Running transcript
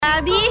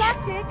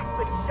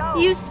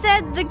You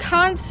said the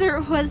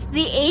concert was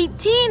the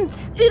 18th.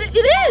 It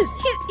is!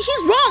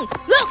 He's wrong!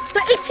 Look!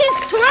 The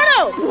 18th!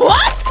 Toronto!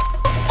 What?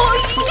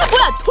 이게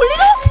뭐야?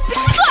 돌리도?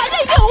 미친 거 아니야?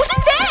 이게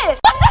어딘데?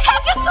 What the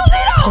heck is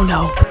Toledo? Oh no.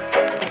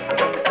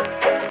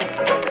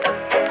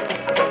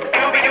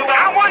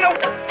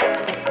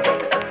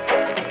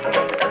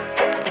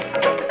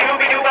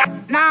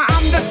 Now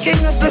I'm the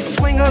king of the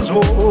swingers,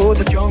 oh,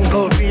 the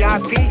jungle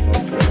VIP.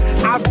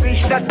 I've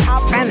reached the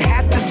top and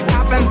had to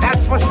stop, and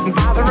that's what's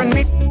bothering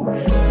me.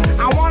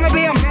 I want to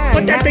be a man.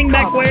 Put that thing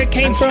back where it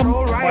came from,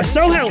 or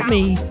so help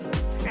me.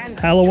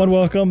 Hello and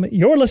welcome.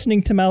 You're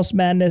listening to Mouse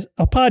Madness,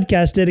 a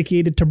podcast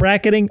dedicated to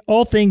bracketing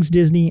all things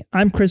Disney.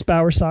 I'm Chris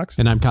Bowersox.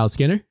 And I'm Kyle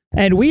Skinner.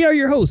 And we are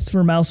your hosts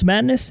for Mouse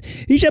Madness.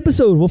 Each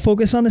episode will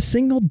focus on a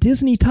single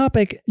Disney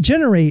topic,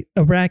 generate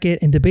a bracket,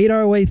 and debate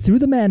our way through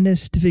the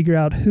madness to figure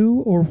out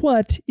who or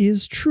what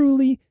is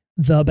truly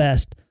the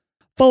best.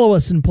 Follow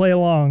us and play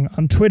along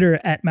on Twitter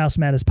at Mouse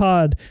Madness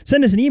Pod.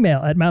 Send us an email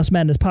at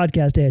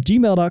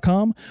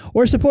mousemadnesspodcast@gmail.com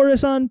or support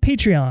us on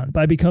Patreon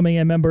by becoming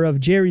a member of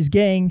Jerry's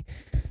Gang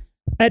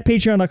at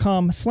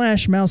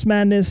patreon.com/Mouse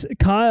Madness.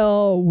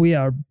 Kyle, we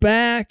are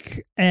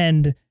back.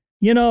 And,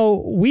 you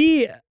know,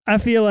 I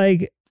feel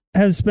like,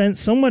 have spent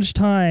so much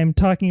time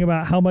talking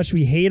about how much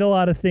we hate a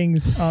lot of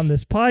things on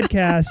this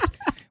podcast.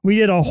 We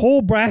did a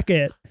whole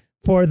bracket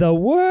for the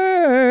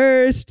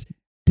worst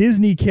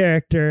Disney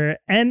character,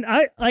 and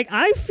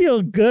I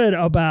feel good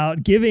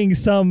about giving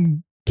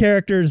some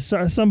characters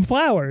some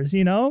flowers,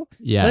 you know?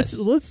 Yes.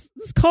 Let's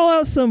call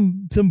out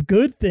some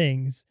good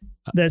things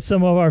that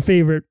some of our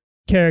favorite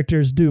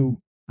characters do.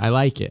 I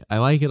like it. I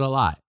like it a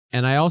lot.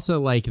 And I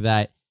also like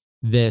that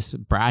this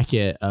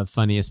bracket of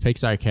funniest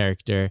Pixar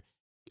character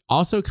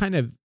also kind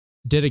of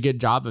did a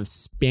good job of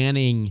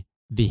spanning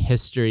the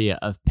history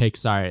of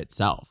Pixar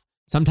itself.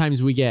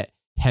 Sometimes we get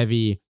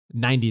heavy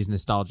 90s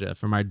nostalgia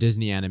from our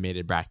Disney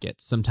animated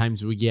brackets.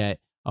 Sometimes we get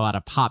a lot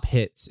of pop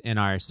hits in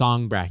our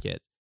song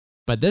brackets.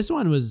 But this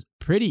one was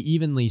pretty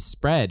evenly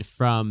spread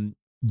from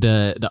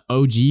the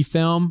OG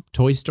film,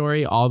 Toy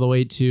Story, all the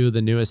way to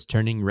the newest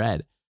Turning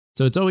Red.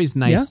 So it's always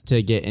nice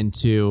to get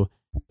into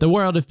the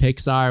world of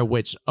Pixar,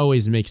 which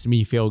always makes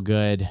me feel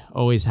good,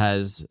 always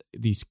has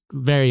these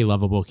very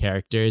lovable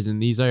characters.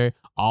 And these are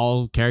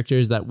all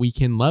characters that we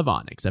can love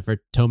on, except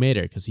for Tow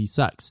Mater, because he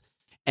sucks.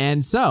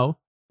 And so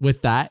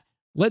with that,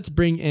 let's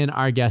bring in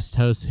our guest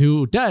host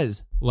who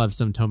does love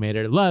some Tow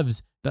Mater,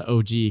 loves the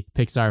OG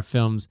Pixar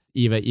films.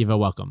 Eva,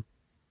 welcome.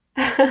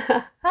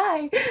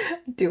 Hi.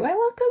 Do I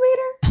love Tow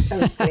Mater? I'm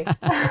just kidding.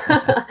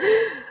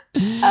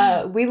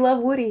 We love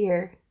Woody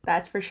here.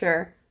 That's for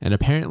sure. And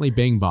apparently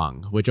Bing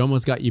Bong, which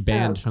almost got you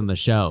banned from the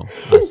show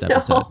last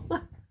episode.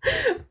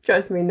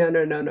 Trust me, no.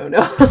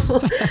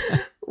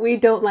 We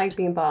don't like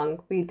Bing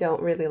Bong. We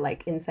don't really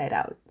like Inside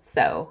Out.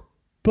 So,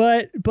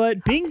 but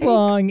Bing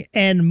Bong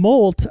and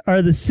Molt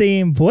are the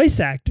same voice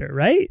actor,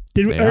 right?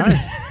 They are.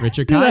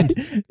 Richard Kind.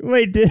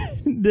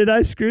 Did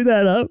I screw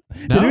that up?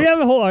 No. Did we have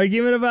a whole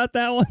argument about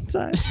that one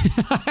time?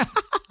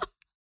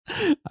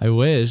 I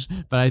wish,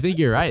 but I think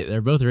you're right.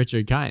 They're both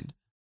Richard Kind.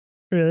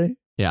 Really?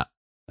 Yeah.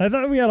 I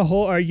thought we had a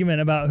whole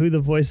argument about who the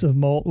voice of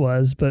Molt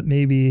was, but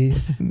maybe,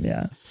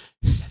 yeah.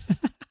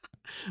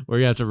 We're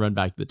going to have to run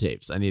back the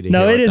tapes. I need to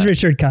No, hear it is that.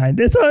 Richard Kind.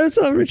 It's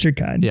all Richard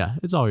Kind. Yeah,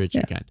 it's all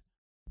Richard Kind.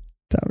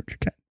 It's all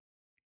Richard Kind.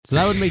 So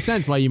that would make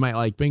sense why you might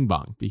like Bing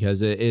Bong,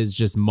 because it is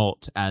just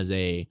Molt as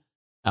a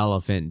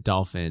elephant,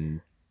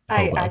 dolphin,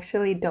 hobo. I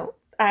actually don't.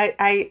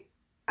 I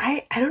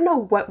don't know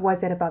what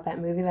was it about that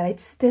movie that I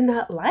just did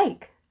not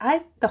like.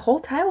 The whole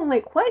time I'm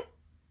like, what,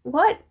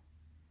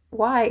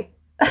 why?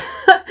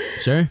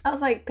 Sure. I was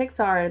like,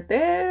 Pixar, I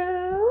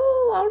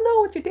don't know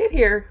what you did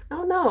here. I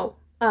don't know.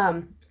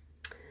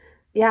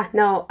 Yeah,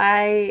 no,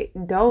 I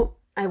don't.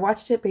 I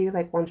watched it maybe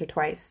like once or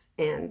twice,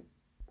 and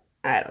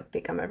I don't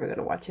think I'm ever going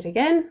to watch it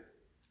again.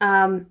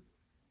 I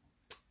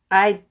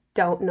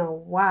don't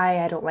know why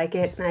I don't like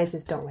it. I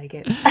just don't like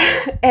it.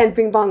 And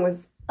Bing Bong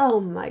was, oh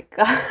my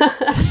God.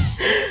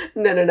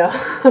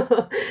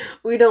 No.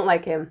 We don't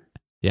like him.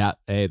 Yeah.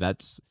 Hey,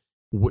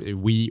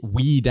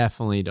 we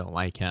definitely don't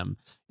like him.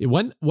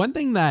 One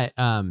thing that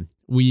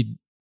we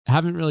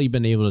haven't really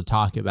been able to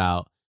talk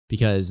about,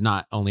 because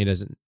not only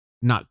does it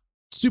not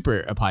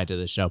super apply to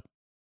this show,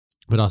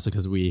 but also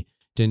because we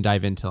didn't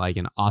dive into like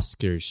an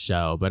Oscars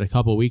show. But a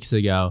couple weeks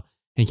ago,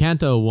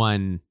 Encanto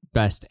won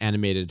Best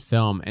Animated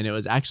Film, and it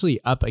was actually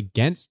up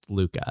against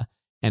Luca.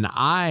 And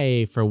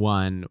I, for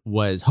one,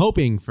 was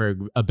hoping for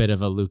a bit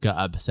of a Luca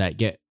upset,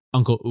 get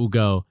Uncle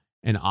Ugo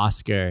an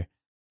Oscar.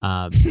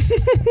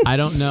 I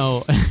don't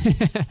know.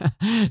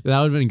 That would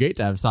have been great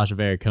to have Sacha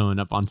Baron Cohen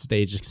up on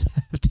stage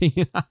accepting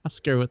an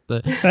Oscar with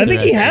the. I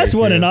think he has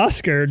won an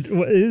Oscar.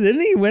 Didn't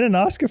he win an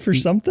Oscar for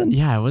something?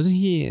 Yeah, wasn't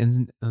he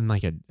in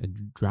like a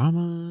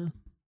drama?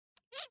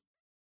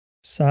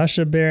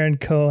 Sacha Baron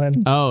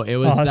Cohen. Oh, it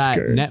was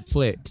Oscar. that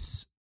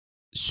Netflix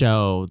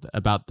show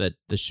about the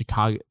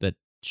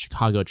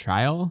Chicago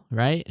trial,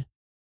 right?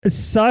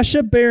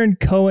 Sacha Baron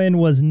Cohen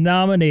was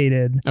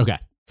nominated Okay.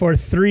 for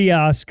 3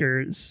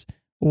 Oscars.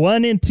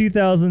 One in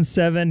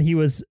 2007, he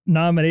was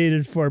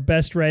nominated for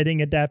Best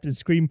Writing Adapted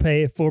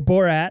Screenplay for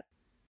Borat.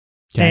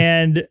 Okay.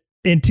 And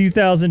in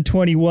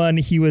 2021,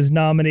 he was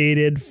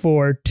nominated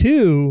for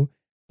 2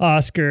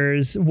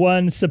 Oscars,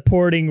 one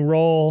supporting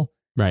role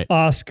Right.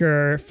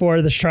 Oscar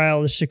for The Trial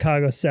of the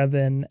Chicago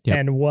 7, Yep.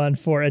 and one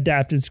for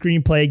Adapted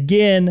Screenplay,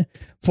 again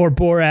for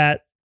Borat,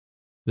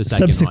 The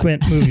second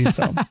subsequent one. movie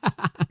film.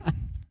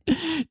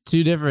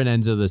 2 different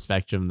ends of the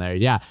spectrum there.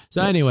 Yeah.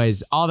 So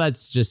anyways, all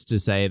that's just to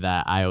say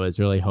that I was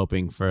really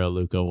hoping for a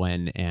Luca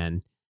win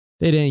and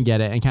they didn't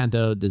get it. And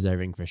Kanto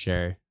deserving for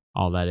sure.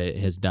 All that it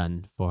has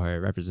done for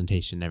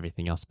representation and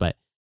everything else. But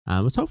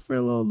let's hope for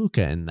a little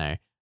Luca in there.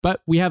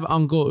 But we have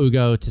Uncle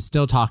Ugo to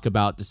still talk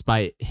about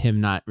despite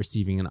him not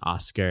receiving an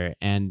Oscar.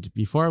 And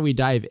before we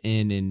dive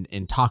in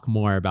and talk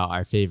more about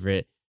our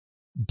favorite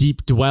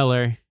deep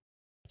dweller,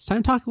 it's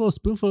time to talk a little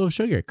spoonful of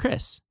sugar.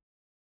 Chris,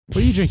 what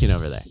are you drinking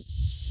over there?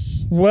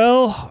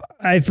 Well,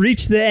 I've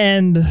reached the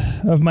end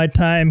of my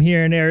time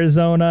here in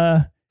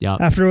Arizona. Yep.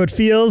 After what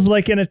feels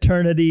like an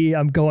eternity,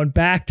 I'm going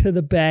back to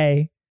the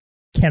Bay.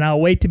 Cannot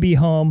wait to be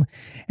home.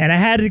 And I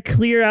had to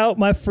clear out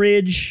my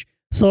fridge,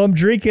 so I'm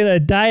drinking a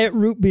diet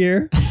root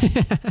beer.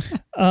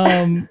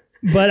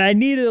 But I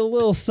needed a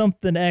little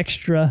something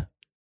extra.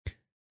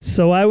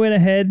 So I went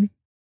ahead,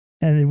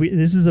 and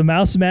this is a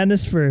Mouse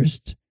Madness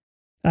first.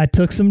 I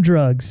took some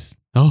drugs.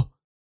 Oh.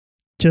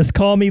 Just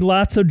call me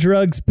lots of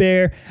drugs,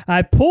 Bear.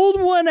 I pulled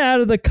one out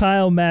of the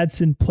Kyle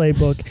Madsen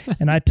playbook,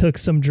 and I took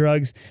some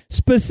drugs.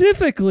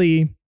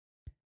 Specifically,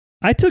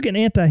 I took an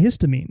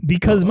antihistamine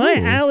because my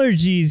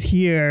allergies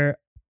here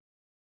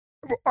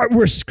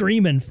were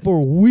screaming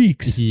for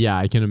weeks. Yeah,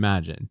 I can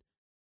imagine.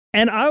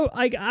 And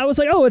I was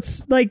like, oh,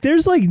 it's like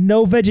there's like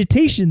no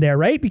vegetation there,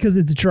 right? Because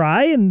it's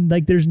dry and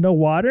like there's no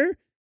water.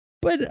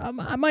 But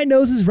my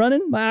nose is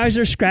running. My eyes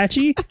are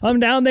scratchy. I'm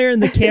down there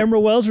in the camera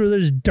wells where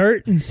there's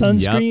dirt and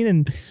sunscreen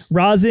and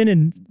rosin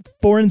and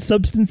foreign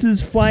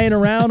substances flying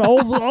around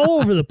all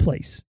over the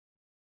place.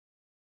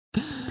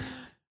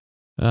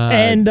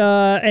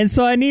 And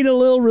so I need a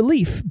little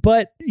relief.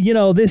 But, you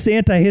know, this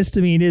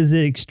antihistamine is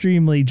an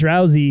extremely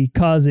drowsy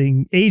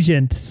causing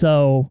agent.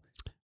 So,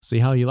 see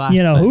how you last.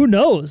 You know, then. who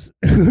knows?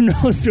 Who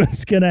knows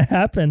what's going to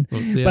happen?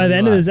 By the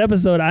end of this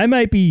episode, I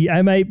might be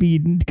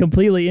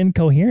completely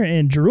incoherent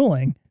and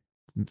drooling.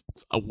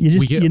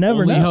 You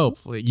never only know. Hope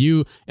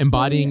you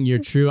embodying your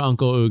true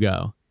Uncle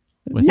Ugo.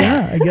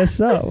 Yeah, I guess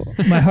so.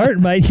 My heart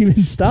might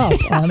even stop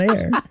on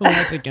air. We'll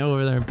have to go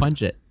over there and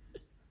punch it.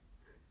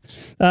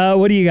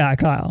 What do you got,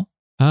 Kyle?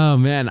 Oh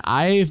man,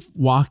 I've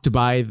walked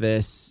by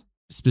this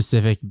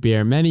specific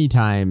beer many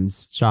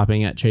times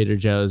shopping at Trader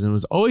Joe's and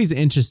was always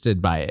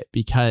interested by it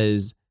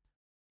because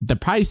the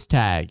price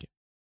tag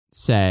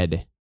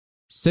said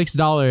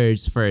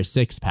 $6 for a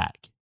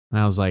 6-pack. And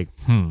I was like,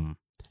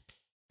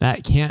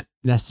 that can't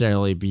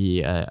necessarily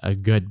be a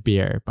good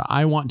beer, but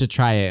I want to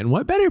try it. And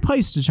what better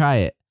place to try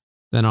it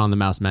than on the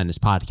Mouse Madness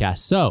podcast?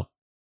 So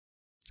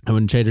I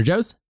went to Trader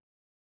Joe's,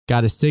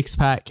 got a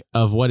 6-pack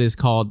of what is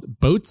called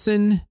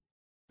Boatswain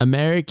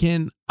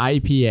American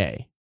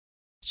IPA.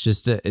 It's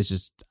just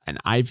an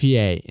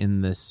IPA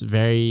in this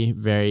very,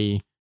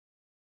 very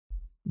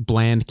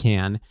bland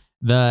can.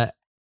 The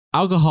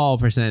alcohol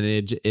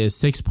percentage is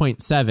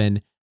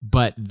 6.7,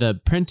 but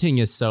the printing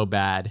is so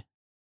bad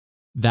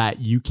that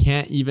you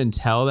can't even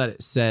tell that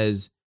it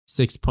says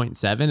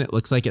 6.7. It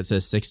looks like it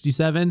says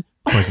 67.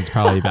 Of course, it's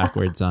probably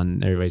backwards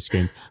on everybody's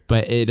screen,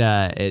 but it's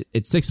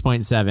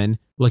 6.7,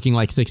 looking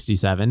like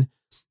 67.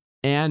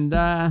 And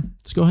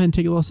let's go ahead and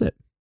take a little sip.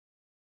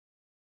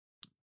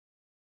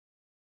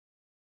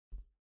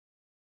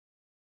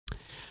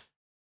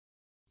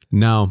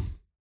 No,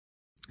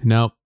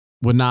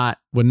 would not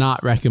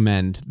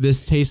recommend.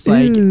 This tastes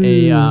like an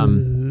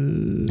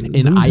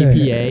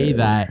IPA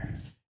that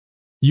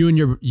you and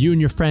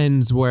your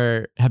friends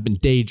have been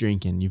day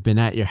drinking. You've been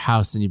at your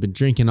house and you've been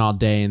drinking all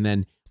day, and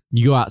then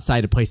you go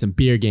outside to play some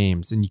beer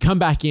games, and you come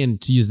back in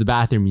to use the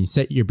bathroom and you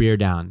set your beer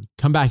down.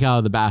 Come back out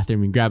of the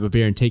bathroom and grab a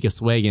beer and take a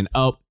swig, and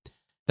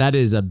that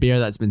is a beer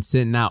that's been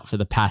sitting out for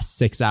the past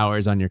 6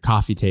 hours on your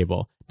coffee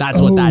table. That's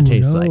what that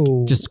tastes like.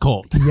 Just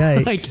cold.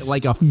 Yikes.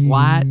 like a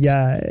flat,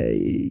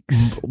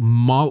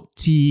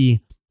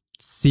 malty,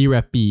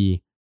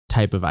 syrupy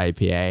type of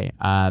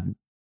IPA.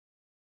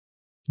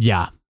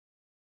 Yeah.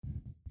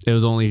 It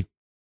was only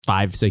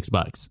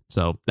 $5-6,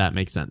 so that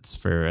makes sense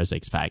for a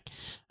 6-pack.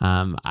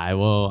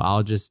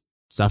 I'll just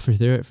suffer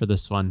through it for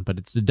this one, but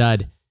it's a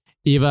dud.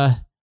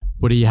 Eva,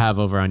 what do you have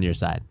over on your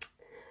side?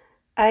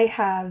 I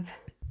have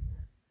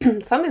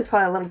something's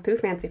probably a little too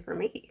fancy for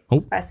me,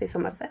 if I say so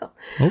myself.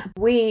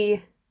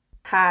 We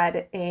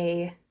had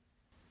a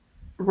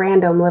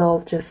random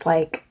little just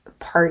like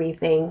party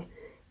thing,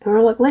 and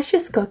we're like, let's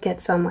just go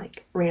get some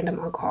like random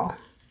alcohol.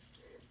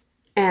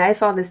 And I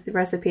saw this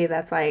recipe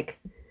that's like,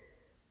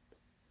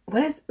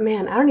 I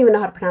don't even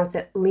know how to pronounce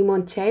it.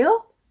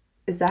 Limoncello?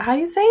 Is that how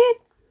you say it?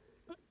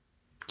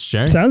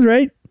 Sure. Sounds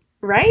right.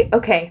 Right?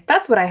 Okay,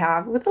 that's what I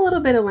have, with a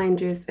little bit of lime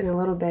juice and a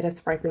little bit of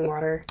sparkling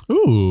water.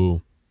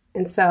 Ooh.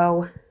 And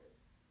so,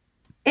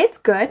 it's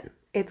good.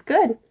 It's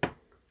good.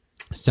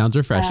 Sounds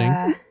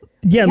refreshing.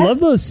 Yeah, I love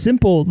those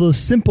simple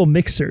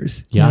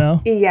mixers. Yeah. You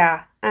know?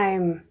 Yeah,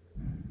 I'm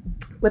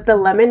with the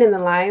lemon and the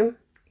lime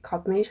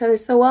complement each other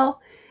so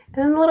well,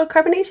 and then a little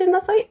carbonation.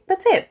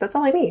 That's it. That's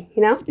all I need.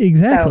 You know.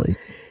 Exactly. So,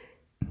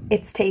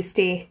 it's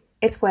tasty.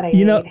 It's what I You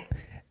need. know,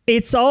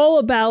 it's all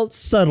about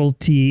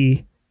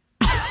subtlety.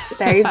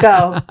 There you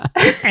go.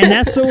 And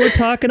that's what we're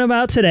talking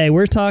about today.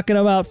 We're talking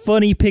about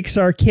funny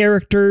Pixar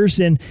characters.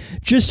 And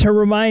just to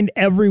remind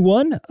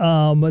everyone,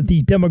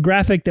 the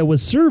demographic that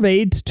was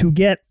surveyed to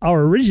get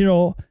our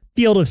original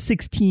field of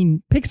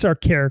 16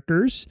 Pixar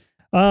characters,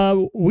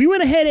 we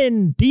went ahead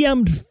and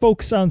DM'd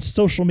folks on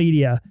social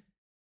media.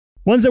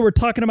 Ones that were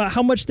talking about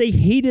how much they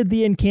hated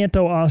the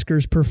Encanto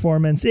Oscars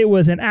performance. It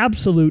was an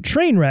absolute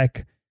train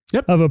wreck.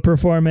 Yep. Of a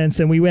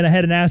performance, and we went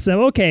ahead and asked them,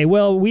 okay,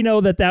 well, we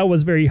know that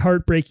was very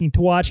heartbreaking to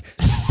watch,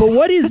 but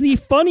what is the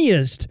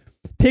funniest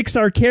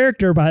Pixar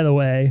character, by the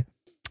way?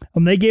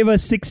 They gave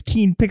us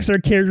 16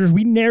 Pixar characters.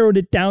 We narrowed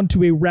it down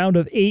to a round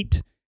of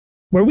 8,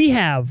 where we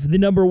have the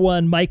number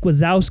 1, Mike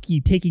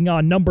Wazowski, taking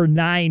on number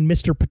 9,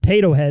 Mr.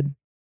 Potato Head.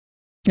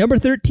 Number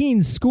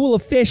 13, School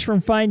of Fish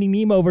from Finding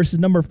Nemo versus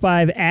number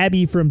 5,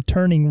 Abby from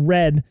Turning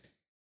Red.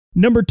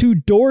 Number 2,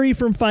 Dory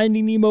from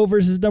Finding Nemo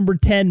versus number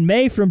 10,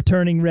 May from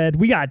Turning Red.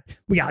 We got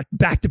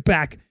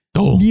back-to-back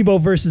Nemo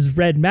versus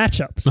Red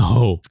matchups.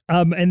 Oh.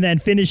 And then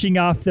finishing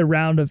off the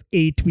round of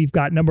 8, we've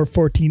got number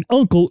 14,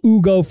 Uncle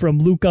Ugo from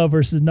Luca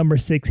versus number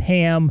 6,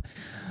 Ham.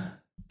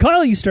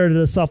 Kyle, you started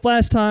us off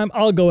last time.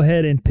 I'll go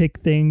ahead and pick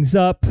things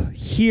up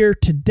here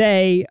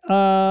today.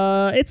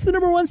 It's the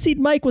number 1 seed,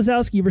 Mike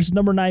Wazowski versus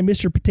number 9,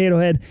 Mr. Potato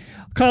Head.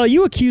 Kyle,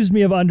 you accused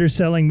me of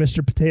underselling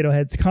Mr. Potato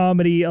Head's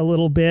comedy a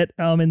little bit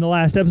in the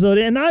last episode,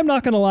 and I'm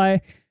not going to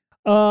lie.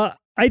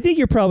 I think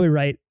you're probably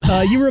right.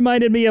 You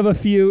reminded me of a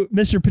few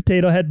Mr.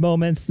 Potato Head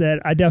moments that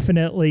I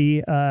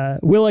definitely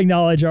will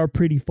acknowledge are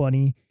pretty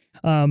funny.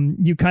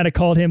 You kind of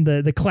called him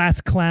the class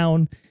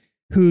clown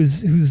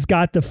who's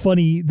got the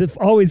funny,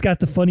 always got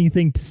the funny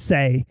thing to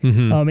say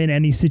in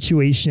any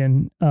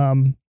situation.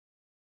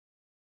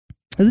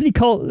 Doesn't he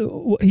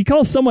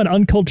calls someone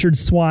uncultured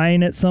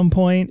swine at some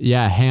point?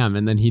 Yeah, Ham,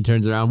 and then he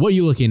turns around. What are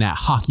you looking at?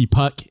 Hockey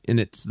puck, and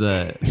it's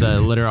the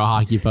literal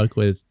hockey puck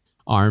with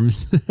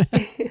arms.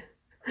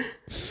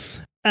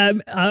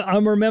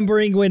 I'm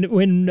remembering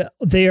when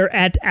they're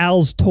at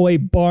Al's toy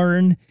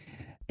barn,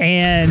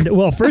 and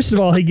well, first of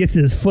all, he gets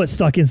his foot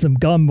stuck in some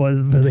gum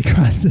when they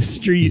cross the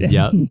street.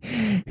 Yep.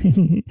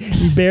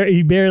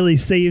 He barely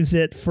saves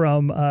it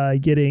from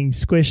getting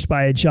squished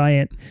by a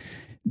giant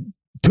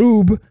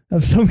tube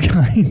of some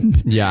kind.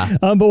 Yeah.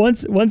 But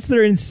once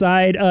they're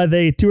inside,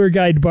 the tour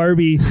guide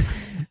Barbie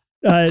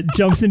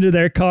jumps into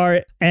their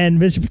car, and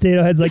Mr.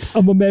 Potato Head's like,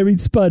 I'm a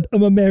married spud.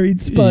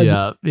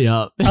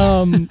 Yep.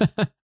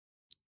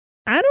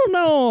 I don't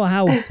know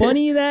how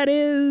funny that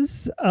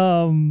is,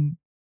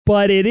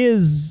 but it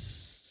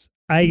is,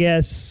 I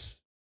guess.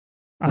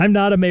 I'm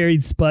not a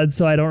married spud,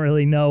 so I don't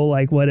really know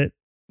like what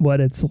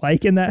it's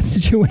like in that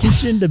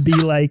situation to be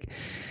like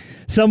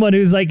someone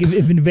who's like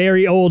if in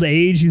very old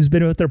age, who's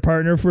been with their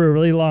partner for a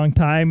really long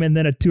time, and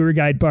then a tour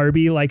guide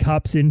Barbie like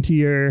hops into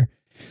your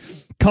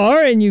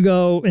car and you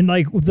go, and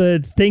like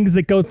the things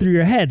that go through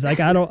your head. Like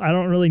I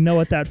don't really know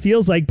what that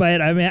feels like,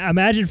 but I mean, I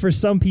imagine for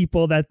some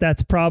people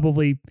that's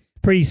probably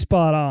pretty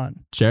spot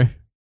on. Sure.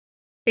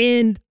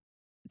 In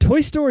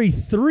Toy Story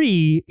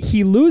 3,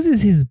 he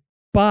loses his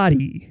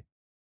body.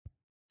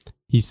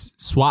 He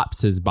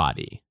swaps his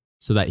body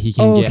so that he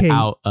can get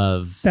out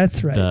of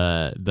That's right.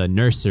 the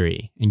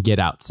nursery and get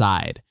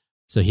outside.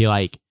 So he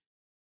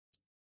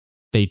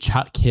they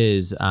chuck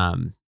his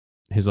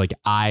like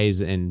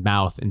eyes and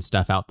mouth and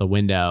stuff out the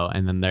window,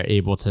 and then they're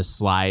able to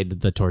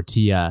slide the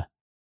tortilla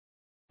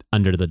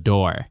under the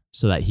door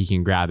so that he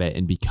can grab it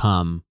and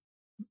become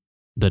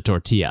the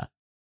tortilla.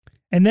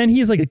 And then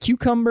he's like a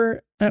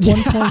cucumber at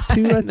one point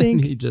too, I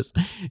think. He just,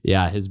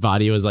 his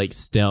body was like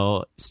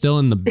still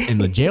in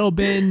the jail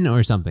bin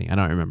or something. I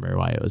don't remember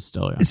why it was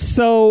still around.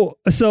 So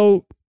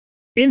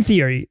in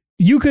theory,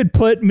 you could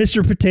put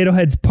Mr. Potato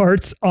Head's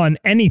parts on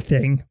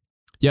anything.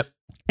 Yep.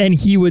 And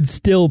he would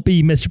still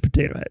be Mr.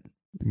 Potato Head.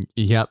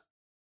 Yep.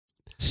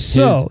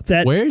 So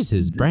where's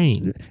his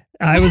brain?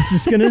 I was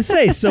just gonna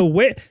say. So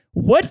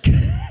what?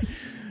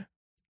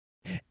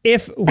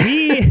 If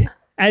we,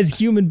 as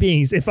human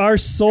beings, if our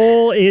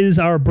soul is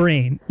our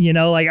brain,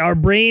 like our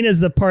brain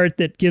is the part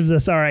that gives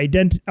us our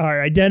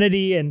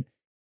identity and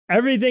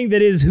everything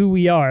that is who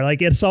we are.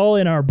 Like it's all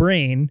in our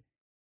brain.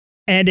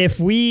 And if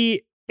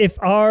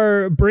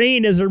our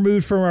brain is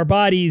removed from our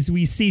bodies,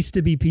 we cease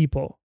to be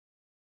people.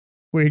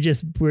 We're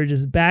just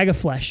a bag of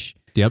flesh.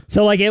 Yep.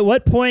 So like at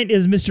what point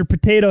is Mr.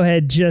 Potato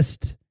Head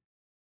just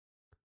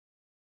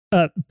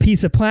a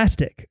piece of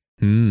plastic?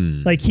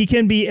 Like he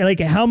can be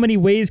like, how many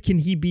ways can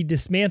he be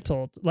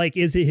dismantled? Like,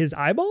 is it his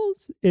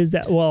eyeballs? Is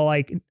that,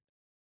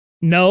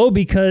 no,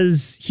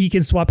 because he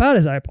can swap out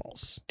his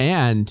eyeballs.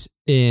 And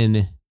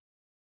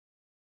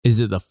is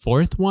it the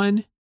fourth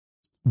one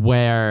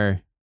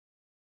where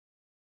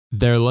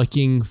they're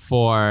looking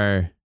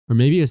for, or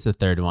maybe it's the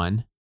third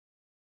one,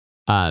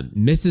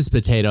 Mrs.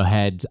 Potato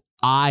Head's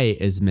eye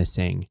is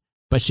missing,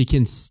 but she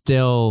can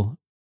still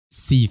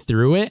see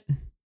through it.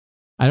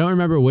 I don't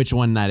remember which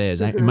one that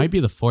is. It might be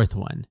the fourth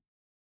one.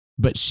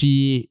 But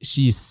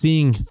she's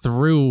seeing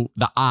through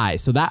the eye.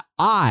 So that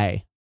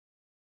eye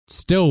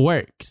still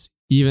works,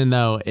 even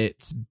though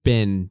it's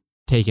been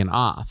taken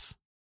off.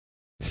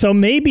 So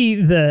maybe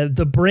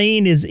the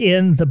brain is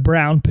in the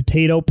brown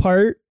potato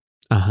part,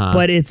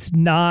 but it's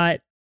not,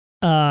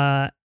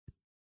 it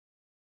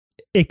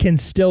can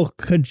still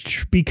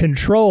be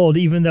controlled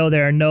even though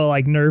there are no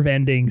like nerve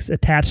endings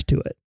attached to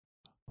it.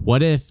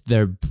 What if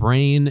their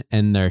brain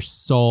and their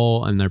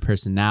soul and their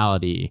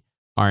personality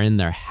are in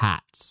their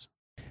hats?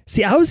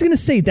 See, I was going to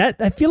say that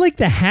I feel like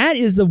the hat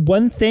is the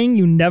one thing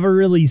you never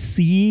really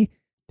see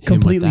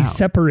completely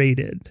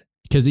separated.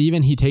 Because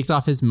even he takes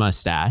off his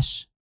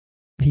mustache.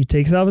 He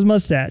takes off his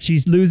mustache. He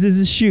loses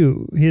his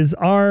shoe. His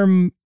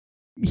arm,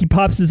 he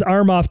pops his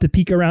arm off to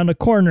peek around a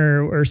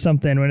corner or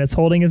something when it's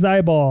holding his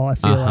eyeball, I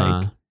feel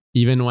like.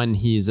 Even when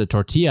he's a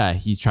tortilla,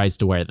 he tries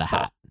to wear the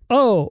hat.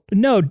 Oh,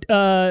 no.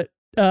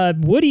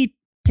 Woody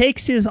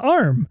takes his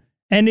arm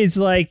and is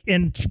like,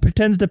 and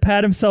pretends to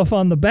pat himself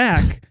on the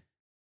back.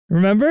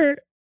 Remember?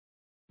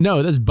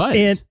 No, that's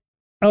Buzz.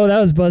 That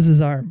was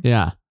Buzz's arm.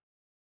 Yeah.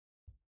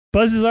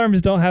 Buzz's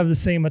arms don't have the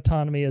same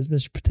autonomy as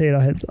Mr. Potato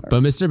Head's arm.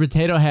 But Mr.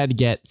 Potato Head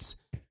gets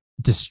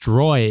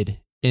destroyed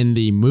in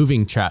the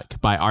moving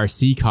truck by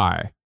RC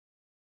car.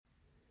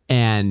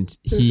 And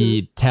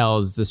he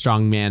tells the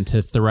strong man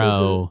to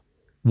throw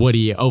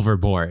Woody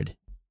overboard.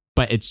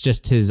 But it's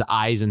just his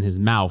eyes and his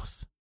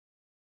mouth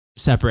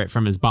separate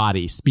from his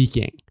body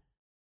speaking.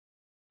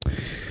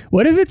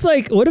 What if it's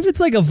like a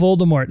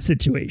Voldemort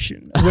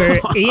situation where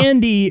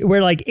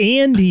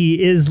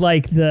Andy is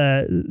like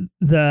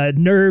the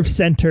nerve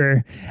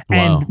center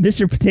and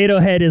Mr. Potato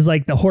Head is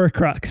like the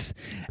Horcrux.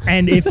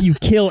 And if you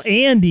kill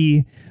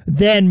Andy,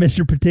 then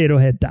Mr. Potato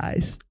Head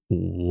dies.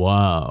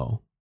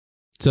 Whoa.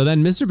 So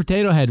then Mr.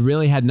 Potato Head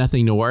really had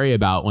nothing to worry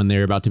about when they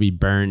were about to be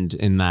burned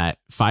in that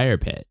fire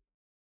pit.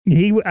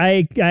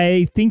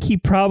 I think he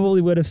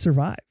probably would have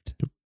survived.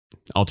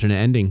 Alternate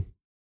ending.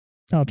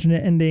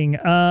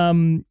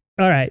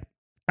 All right.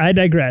 I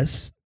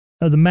digress.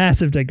 That was a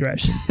massive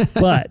digression.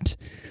 But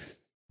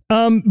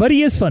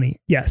he is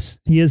funny. Yes,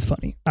 he is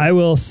funny. I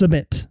will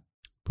submit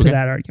to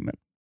that argument.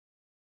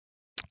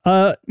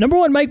 Number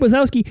one, Mike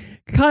Wazowski.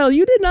 Kyle,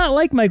 you did not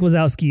like Mike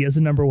Wazowski as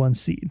a number one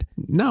seed.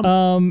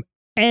 No.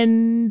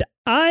 And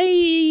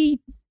I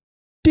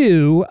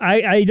do.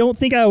 I don't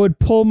think I would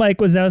pull Mike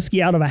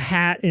Wazowski out of a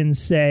hat and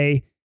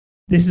say,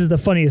 this is the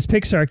funniest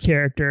Pixar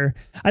character.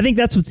 I think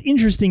that's what's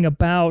interesting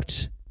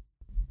about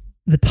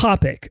the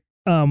topic.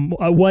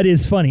 What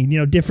is funny?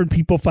 Different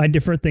people find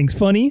different things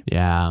funny.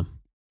 Yeah.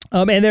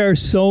 And there are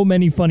so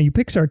many funny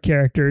Pixar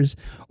characters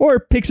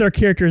or Pixar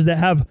characters that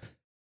have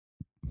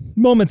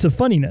moments of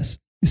funniness.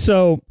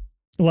 So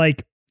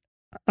like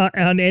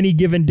on any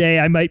given day,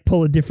 I might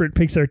pull a different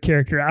Pixar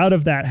character out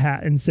of that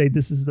hat and say,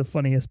 this is the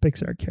funniest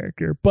Pixar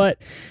character. But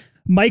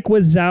Mike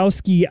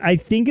Wazowski, I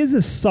think, is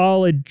a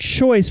solid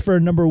choice for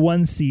a number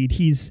one seed.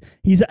 He's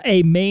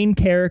a main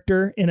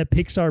character in a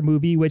Pixar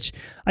movie, which,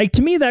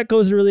 to me, that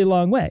goes a really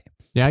long way.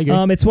 Yeah, I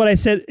agree. It's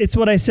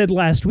what I said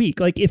last week.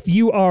 Like, if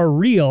you are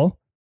real,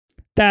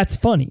 that's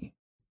funny.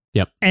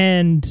 Yep.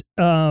 And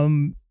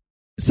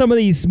some of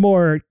these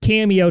more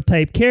cameo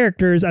type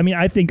characters,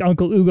 I think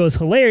Uncle Ugo's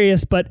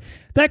hilarious, but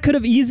that could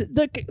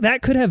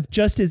have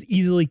just as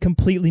easily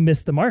completely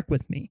missed the mark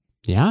with me.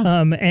 Yeah.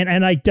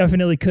 And I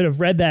definitely could have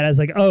read that as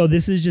like, oh,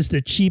 this is just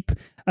a cheap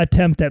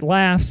attempt at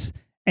laughs,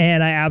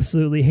 and I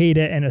absolutely hate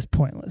it, and it's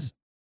pointless.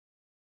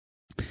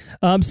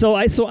 So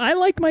I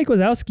like Mike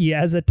Wazowski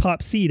as a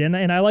top seed,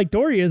 and I like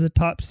Dory as a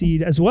top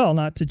seed as well,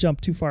 not to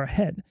jump too far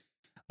ahead.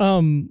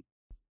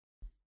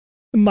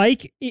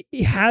 Mike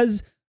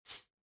has,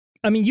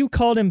 you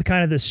called him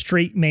kind of the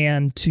straight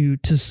man to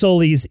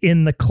Sully's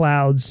In the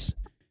Clouds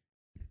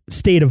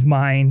state of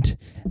mind,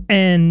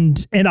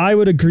 and I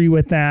would agree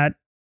with that.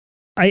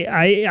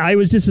 I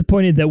was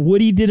disappointed that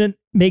Woody didn't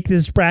make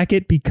this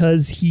bracket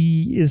because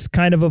he is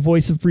kind of a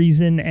voice of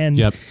reason,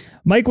 and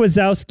Mike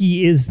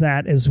Wazowski is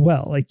that as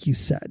well, like you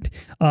said.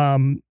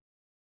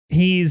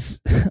 He's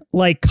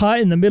like caught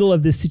in the middle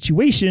of this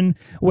situation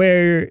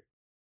where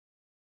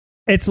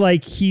it's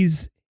like he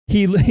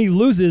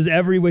loses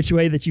every which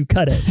way that you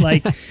cut it.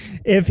 Like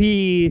if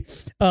he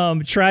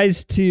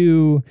tries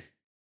to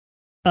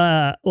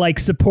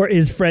support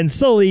his friend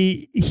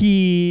Sully,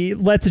 he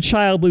lets a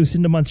child loose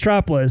into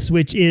Monstropolis,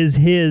 which is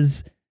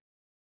his,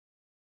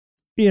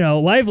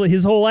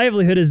 his whole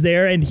livelihood is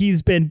there, and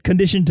he's been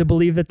conditioned to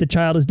believe that the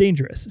child is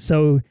dangerous.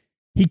 So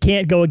he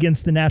can't go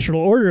against the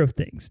natural order of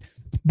things.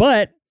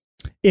 But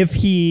if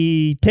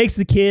he takes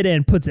the kid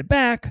and puts it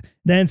back,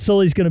 then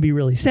Sully's going to be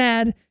really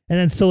sad, and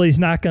then Sully's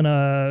not going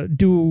to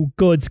do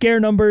good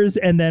scare numbers,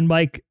 and then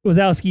Mike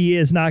Wazowski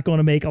is not going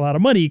to make a lot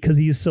of money because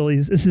he's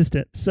Sully's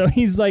assistant. So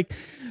he's like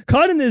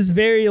caught in this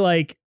very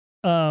like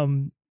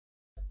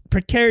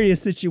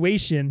precarious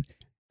situation.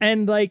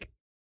 And like,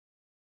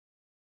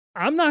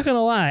 I'm not going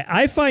to lie,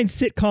 I find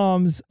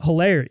sitcoms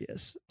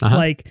hilarious.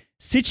 Like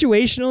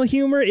situational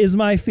humor is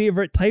my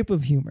favorite type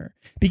of humor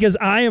because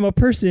I am a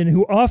person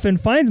who often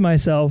finds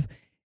myself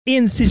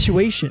in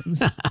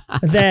situations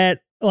that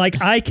like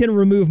I can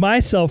remove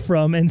myself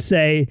from and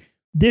say,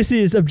 this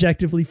is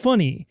objectively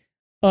funny.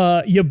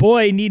 Your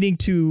boy needing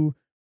to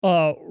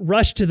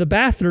rush to the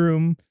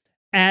bathroom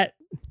at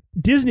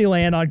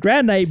Disneyland on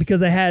grad night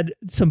because I had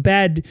some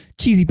bad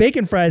cheesy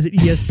bacon fries at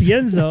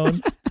ESPN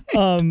Zone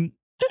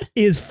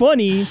is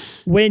funny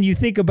when you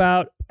think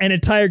about an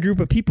entire group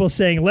of people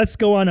saying, let's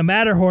go on a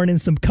Matterhorn in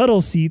some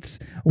cuddle seats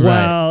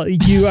while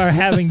you are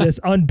having this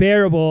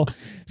unbearable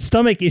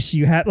stomach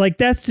issue. Like,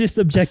 that's just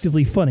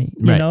objectively funny,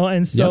 you know?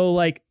 And so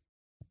like,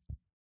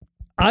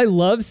 I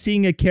love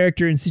seeing a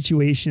character in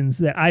situations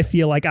that I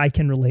feel like I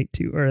can relate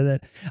to or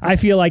that I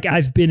feel like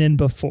I've been in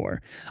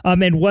before.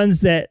 And ones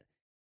that,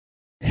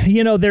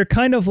 you know, they're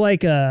kind of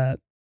like a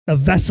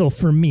vessel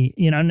for me,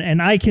 you know,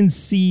 and I can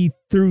see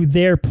through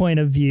their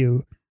point of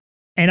view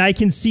and I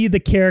can see the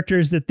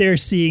characters that they're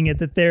seeing it,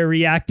 that they're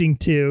reacting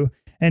to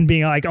and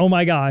being like, oh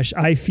my gosh,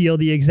 I feel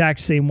the exact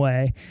same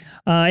way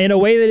in a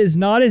way that is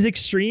not as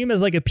extreme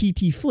as like a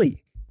PT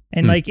Flea.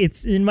 And like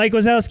it's in Mike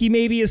Wazowski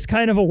maybe is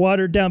kind of a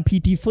watered down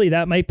PT Flea.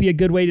 That might be a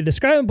good way to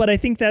describe him, but I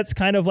think that's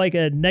kind of like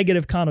a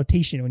negative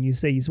connotation when you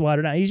say he's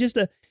watered down.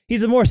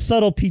 He's a more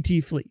subtle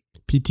PT Flea.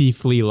 PT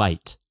Flea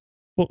light.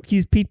 Well,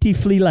 he's PT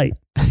Flea light.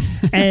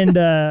 And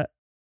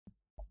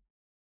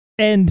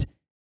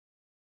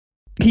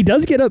he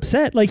does get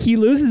upset. Like he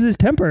loses his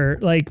temper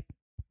like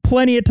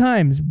plenty of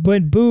times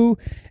when Boo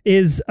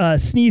is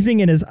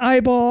sneezing in his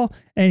eyeball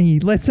and he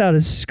lets out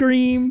a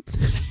scream.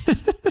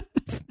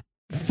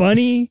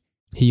 Funny.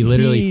 He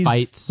literally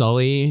fights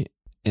Sully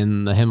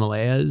in the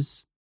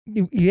Himalayas.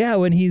 Yeah,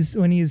 when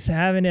he's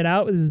having it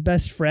out with his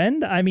best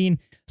friend. I mean,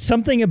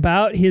 something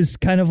about his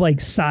kind of like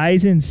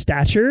size and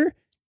stature.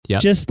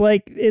 Yep. Just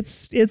like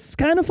it's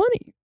kind of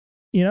funny,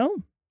 you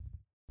know?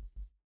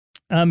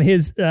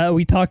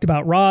 We talked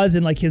about Roz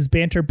and like his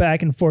banter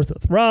back and forth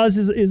with Roz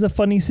is a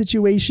funny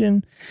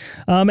situation.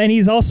 And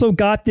he's also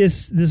got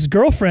this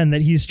girlfriend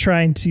that he's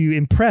trying to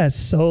impress.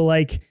 So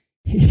like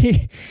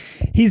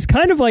he's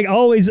kind of like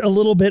always a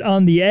little bit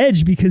on the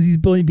edge because he's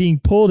being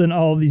pulled in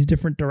all of these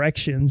different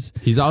directions.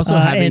 He's also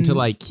having to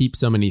like keep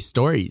so many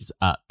stories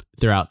up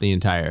throughout the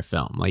entire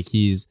film. Like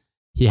he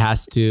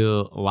has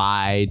to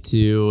lie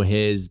to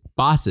his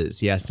bosses.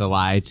 He has to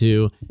lie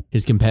to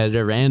his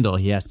competitor, Randall.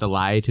 He has to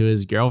lie to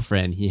his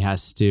girlfriend. He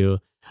has to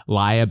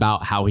lie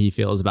about how he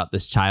feels about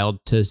this child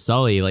to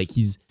Sully. Like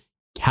he's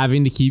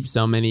having to keep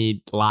so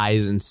many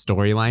lies and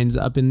storylines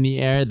up in the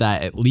air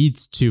that it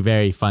leads to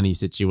very funny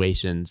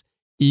situations.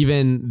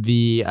 Even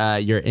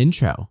your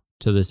intro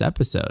to this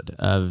episode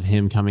of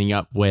him coming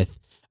up with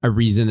a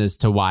reason as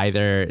to why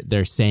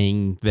they're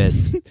saying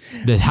this,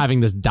 they're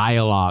having this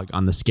dialogue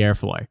on the scare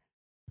floor.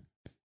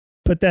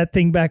 Put that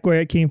thing back where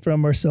it came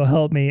from, or so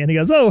help me. And he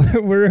goes, oh,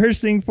 we're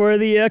rehearsing for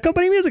the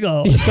company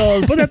musical. It's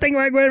called Put That Thing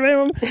Back Where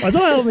it came from, or so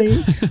help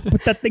me.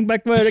 Put that thing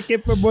back where it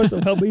came from, or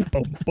so help me.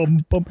 Boom,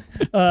 boom, boom.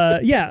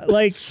 Yeah,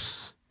 like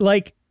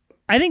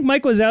I think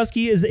Mike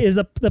Wazowski is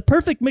the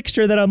perfect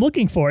mixture that I'm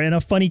looking for in a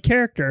funny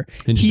character.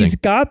 He's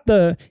got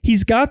the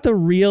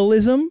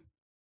realism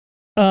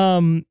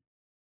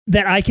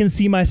that I can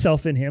see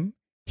myself in him.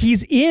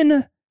 He's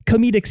in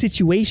comedic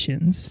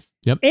situations.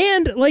 Yep.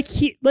 And like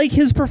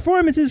his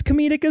performance is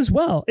comedic as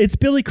well. It's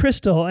Billy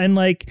Crystal and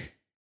like,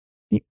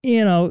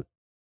 you know,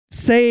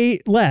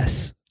 say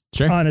less.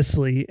 Sure.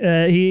 Honestly,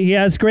 he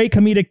has great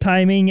comedic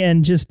timing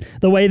and just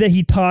the way that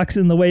he talks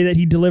and the way that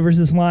he delivers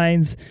his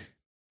lines.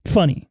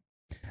 Funny.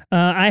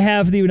 I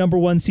have the number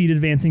 1 seed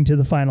advancing to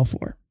the final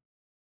 4.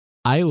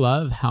 I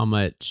love how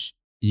much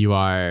you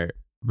are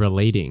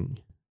relating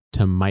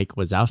to Mike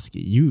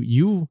Wazowski.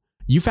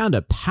 You found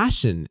a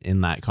passion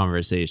in that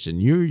conversation.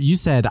 You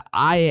said,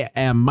 I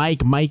am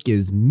Mike. Mike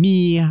is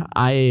me.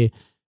 I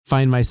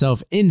find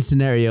myself in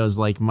scenarios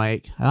like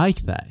Mike. I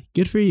like that.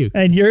 Good for you.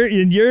 And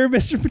you're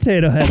Mr.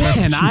 Potato Head.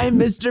 And I'm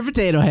Mr.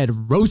 Potato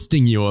Head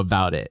roasting you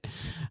about it.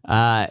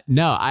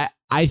 No,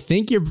 I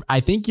think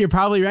you're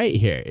probably right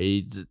here.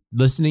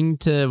 Listening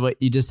to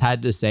what you just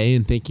had to say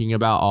and thinking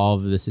about all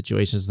of the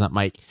situations that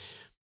Mike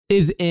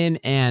is in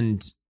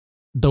and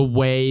the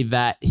way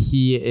that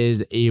he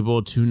is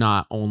able to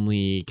not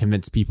only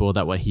convince people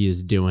that what he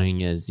is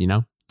doing is, you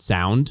know,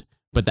 sound,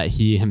 but that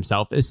he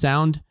himself is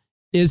sound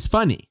is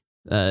funny.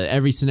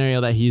 Every scenario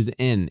that he's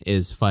in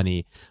is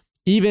funny.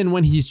 Even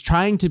when he's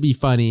trying to be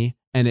funny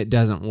and it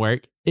doesn't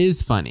work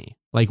is funny.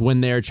 Like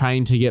when they're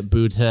trying to get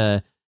Boo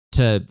to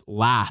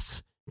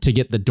laugh, to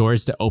get the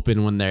doors to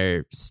open when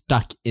they're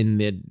stuck in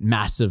the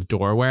massive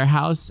door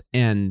warehouse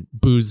and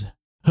Boo's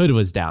hood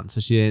was down. So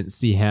she didn't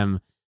see him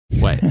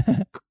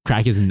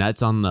crack his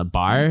nuts on the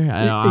bar.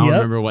 I don't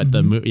remember what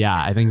the movie.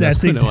 Yeah, I think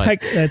that's what it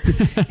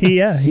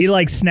was. He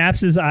like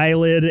snaps his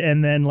eyelid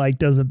and then like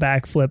does a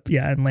backflip.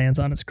 Yeah, and lands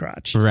on his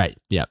crotch. Right.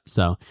 Yep.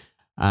 So,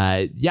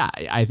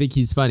 I think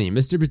he's funny.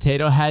 Mr.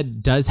 Potato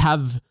Head does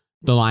have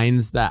the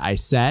lines that I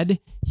said.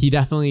 He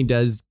definitely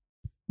does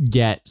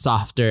get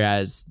softer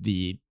as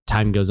the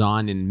time goes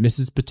on and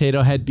Mrs.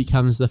 Potato Head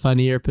becomes the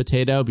funnier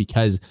potato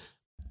because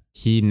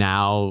he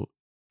now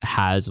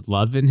has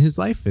love in his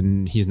life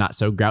and he's not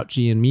so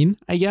grouchy and mean,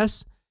 I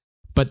guess.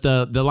 But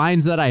the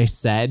lines that I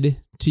said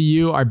to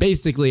you are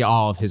basically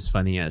all of his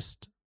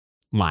funniest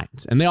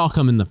lines, and they all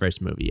come in the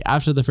first movie.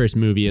 After the first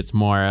movie, it's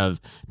more of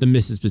the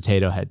Mrs.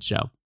 Potato Head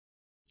show.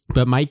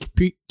 But Mike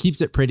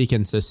keeps it pretty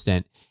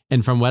consistent.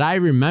 And from what I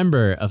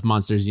remember of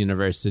Monsters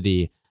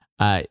University,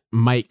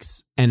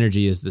 Mike's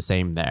energy is the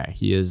same there.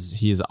 He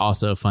is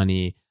also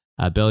funny.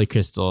 Billy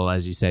Crystal,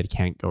 as you said,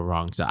 can't go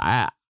wrong. So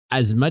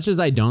as much as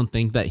I don't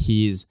think that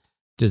he's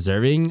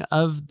deserving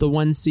of the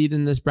 1 seed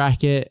in this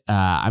bracket,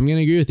 I'm going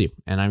to agree with you.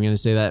 And I'm going to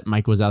say that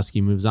Mike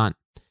Wazowski moves on.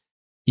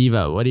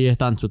 Eva, what are your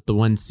thoughts with the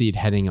 1 seed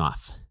heading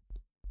off?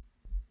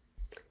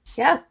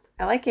 Yeah,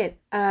 I like it.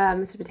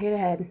 Mr. Potato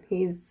Head,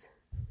 he's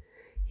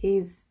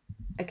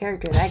a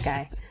character, that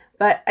guy.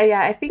 But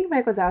yeah, I think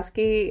Mike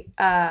Wazowski,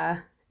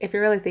 if you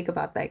really think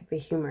about like the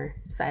humor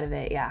side of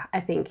it, yeah,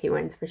 I think he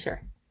wins for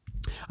sure.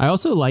 I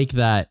also like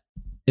that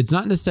it's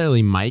not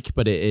necessarily Mike,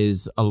 but it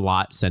is a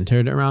lot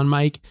centered around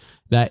Mike,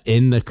 that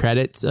in the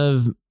credits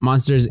of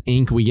Monsters,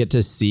 Inc., we get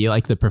to see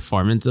like the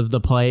performance of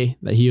the play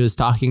that he was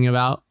talking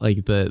about,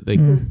 like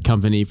the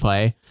company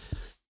play.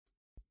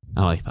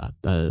 I like that.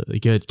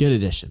 Good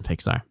addition,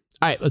 Pixar.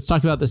 All right, let's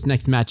talk about this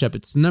next matchup.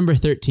 It's number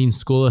 13,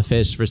 School of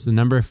Fish versus the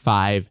number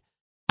 5,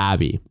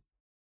 Abby.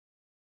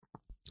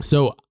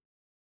 So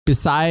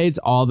besides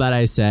all that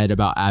I said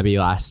about Abby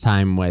last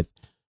time with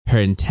her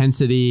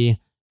intensity,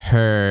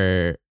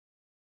 her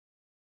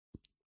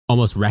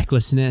almost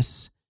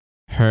recklessness,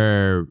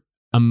 her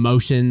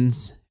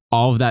emotions,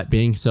 all of that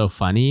being so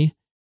funny,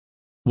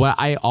 what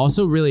I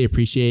also really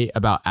appreciate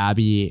about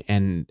Abby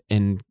and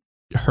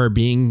her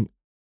being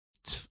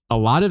a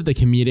lot of the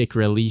comedic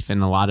relief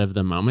in a lot of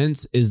the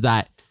moments is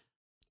that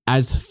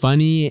as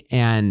funny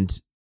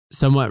and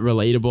somewhat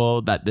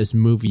relatable that this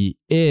movie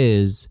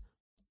is,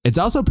 it's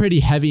also pretty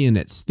heavy in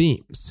its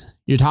themes.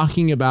 You're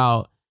talking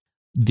about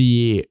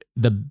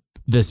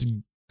this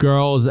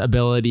girl's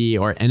ability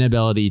or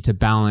inability to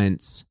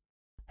balance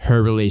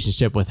her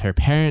relationship with her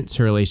parents,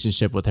 her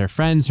relationship with her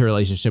friends, her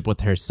relationship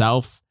with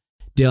herself,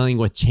 dealing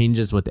with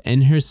changes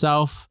within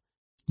herself.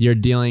 You're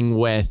dealing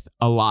with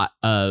a lot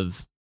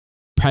of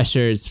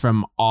pressures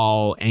from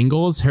all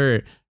angles.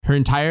 Her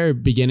entire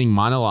beginning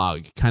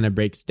monologue kind of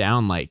breaks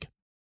down like,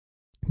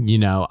 you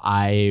know,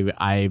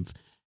 I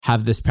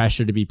have this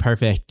pressure to be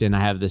perfect, and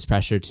I have this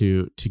pressure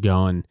to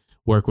go and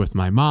work with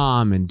my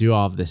mom and do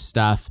all of this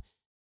stuff.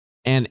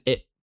 And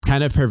it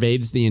kind of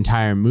pervades the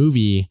entire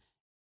movie.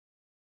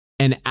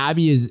 And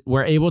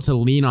we're able to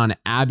lean on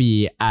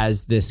Abby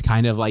as this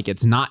kind of like,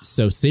 it's not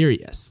so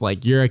serious.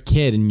 Like, you're a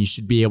kid and you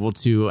should be able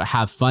to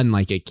have fun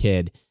like a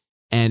kid.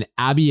 And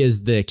Abby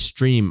is the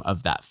extreme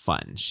of that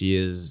fun. She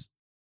is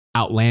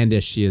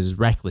outlandish. She is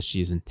reckless. She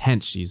is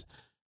intense. She's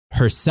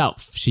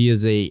herself. She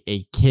is a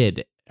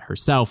kid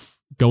herself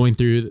going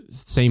through the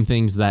same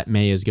things that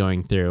May is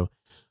going through,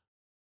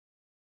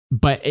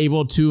 but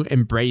able to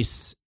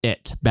embrace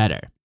it better.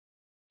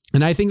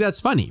 And I think that's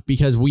funny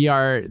because we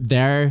are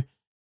there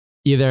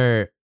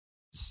either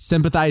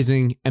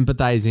sympathizing,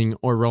 empathizing,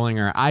 or rolling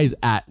our eyes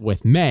at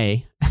with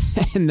May.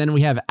 And then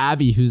we have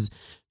Abby, who's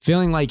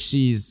feeling like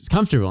she's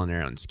comfortable in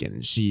her own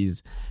skin.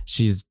 She's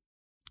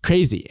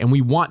crazy, and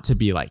we want to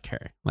be like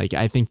her. Like,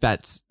 I think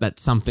that's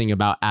something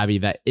about Abby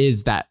that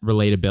is that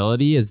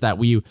relatability, is that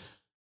we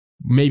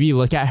maybe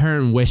look at her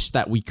and wish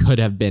that we could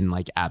have been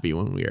like Abby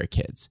when we were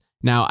kids.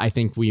 Now, I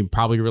think we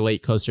probably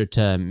relate closer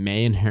to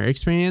May and her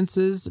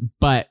experiences,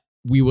 but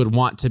we would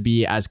want to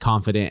be as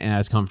confident and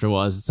as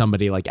comfortable as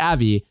somebody like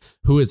Abby,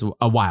 who is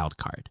a wild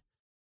card.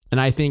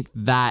 And I think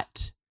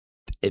that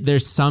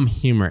there's some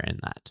humor in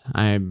that.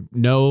 I'm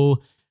no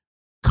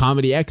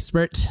comedy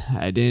expert.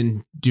 I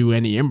didn't do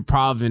any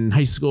improv in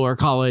high school or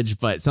college,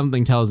 but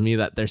something tells me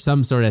that there's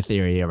some sort of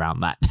theory around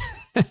that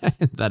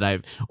that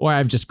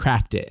I've just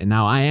cracked it, and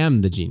now I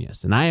am the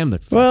genius and I am the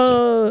professor.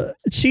 Well,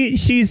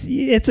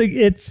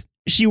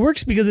 she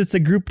works because it's a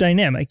group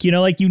dynamic. You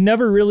know, like, you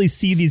never really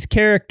see these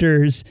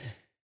characters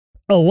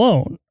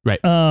alone. Right.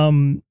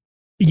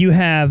 You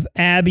have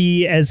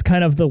Abby as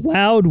kind of the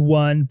loud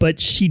one, but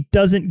she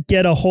doesn't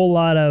get a whole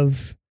lot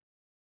of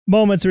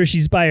moments where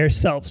she's by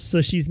herself.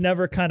 So she's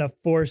never kind of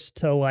forced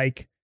to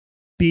like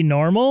be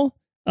normal.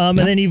 And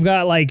then you've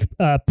got like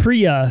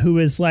Priya, who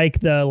is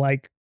like the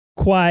like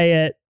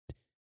quiet,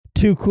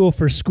 too cool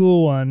for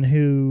school one,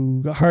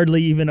 who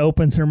hardly even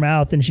opens her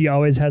mouth, and she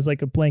always has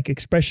like a blank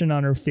expression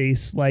on her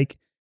face. Like,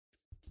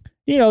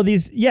 you know,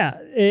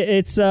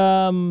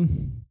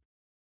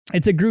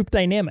 it's a group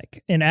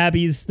dynamic, and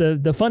Abby's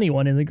the funny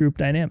one in the group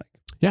dynamic.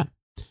 Yeah.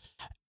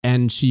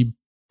 And she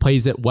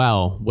plays it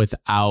well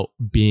without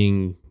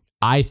being,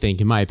 I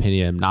think, in my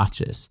opinion,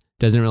 obnoxious.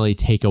 Doesn't really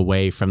take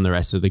away from the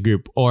rest of the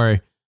group or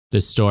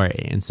the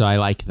story. And so I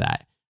like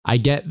that. I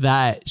get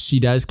that she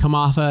does come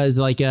off as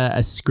like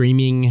a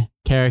screaming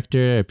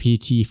character, a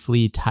PT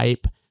Flea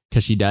type,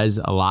 because she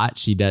does a lot.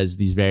 She does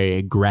these very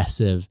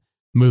aggressive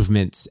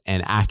movements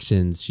and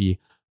actions. She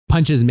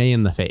punches May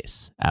in the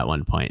face at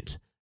one point.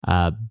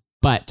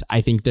 But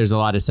I think there's a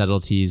lot of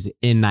subtleties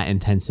in that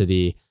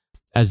intensity,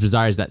 as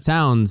bizarre as that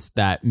sounds,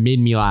 that made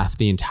me laugh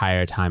the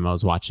entire time I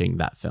was watching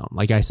that film.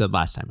 Like I said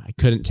last time, I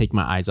couldn't take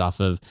my eyes off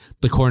of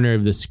the corner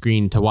of the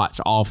screen to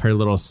watch all of her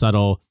little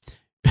subtle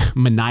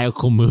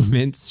maniacal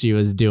movements she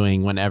was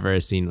doing whenever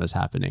a scene was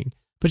happening.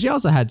 But she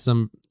also had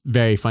some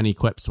very funny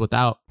quips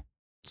without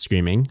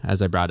screaming,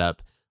 as I brought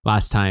up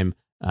last time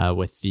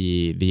with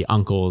the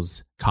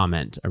uncle's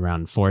comment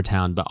around Four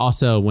Town, but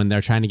also when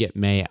they're trying to get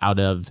May out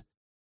of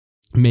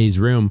May's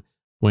room,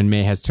 when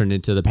May has turned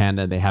into the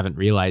panda, they haven't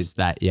realized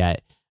that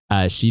yet.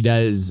 She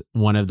does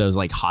one of those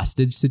like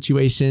hostage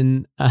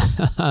situation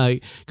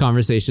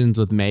conversations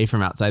with May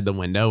from outside the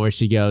window where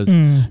she goes,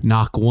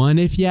 knock 1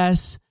 if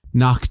yes,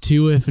 knock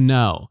 2 if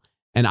no.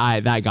 And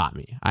that got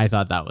me. I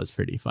thought that was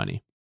pretty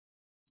funny.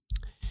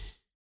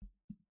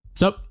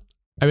 So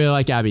I really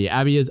like Abby.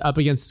 Abby is up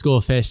against School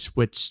of Fish,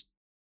 which,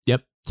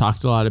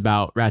 talked a lot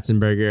about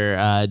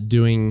Ratzenberger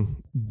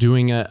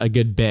doing a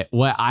good bit.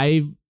 What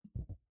I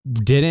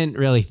didn't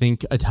really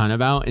think a ton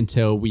about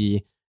until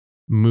we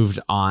moved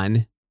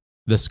on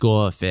the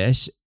School of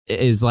Fish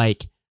is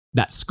like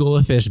that School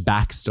of Fish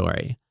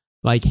backstory.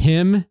 Like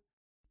him,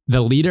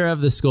 the leader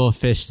of the School of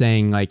Fish,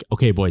 saying like,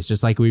 okay, boys,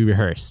 just like we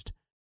rehearsed.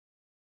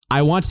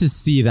 I want to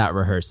see that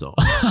rehearsal.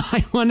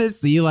 I want to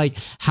see like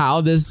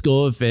how this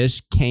School of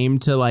Fish came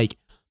to like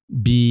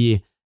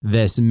be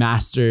this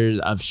masters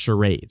of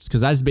charades,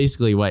 because that's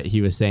basically what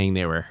he was saying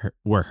they were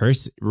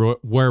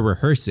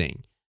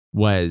rehearsing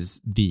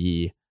was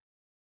the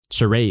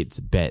charades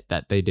bit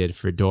that they did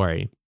for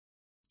Dory.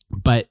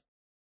 But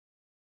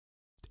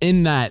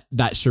in that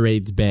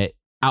charades bit,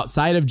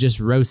 outside of just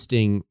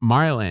roasting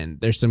Marlin,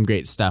 there's some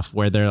great stuff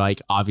where they're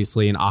like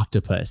obviously an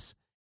octopus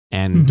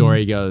and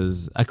Dory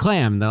goes a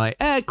clam. They're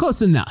like,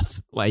 close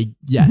enough. Like,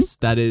 yes,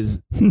 that is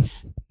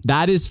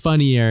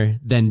funnier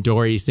than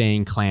Dory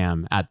saying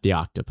clam at the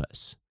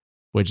octopus,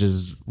 which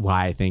is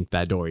why I think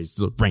that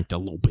Dory's ranked a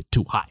little bit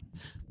too high.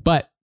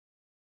 But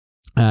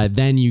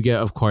then you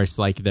get, of course,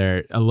 like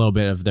a little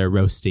bit of their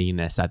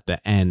roastiness at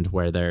the end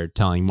where they're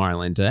telling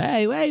Marlin to,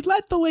 hey,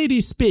 let the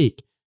lady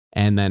speak.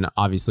 And then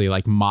obviously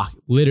like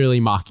literally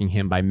mocking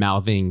him by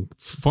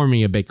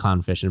forming a big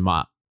clownfish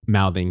and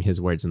mouthing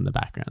his words in the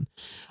background.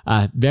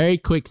 Very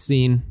quick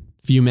scene,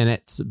 few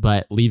minutes,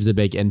 but leaves a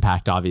big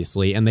impact,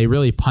 obviously. And they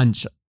really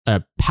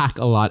pack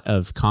a lot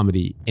of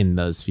comedy in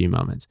those few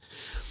moments.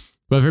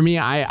 But for me,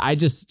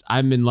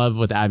 I'm in love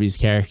with Abby's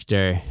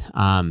character.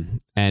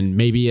 And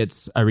maybe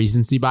it's a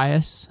recency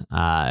bias.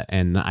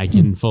 And I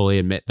can fully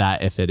admit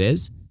that if it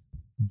is.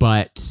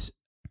 But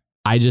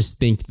I just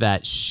think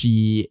that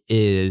she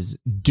is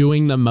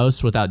doing the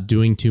most without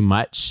doing too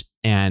much.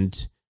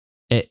 And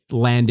it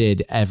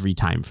landed every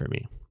time for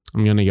me.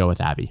 I'm going to go with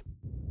Abby.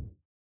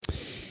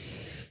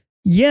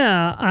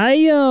 Yeah,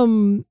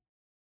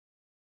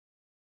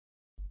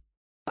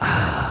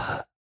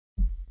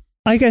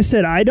 like I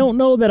said, I don't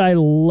know that I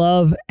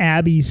love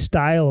Abby's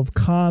style of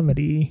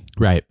comedy.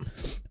 Right.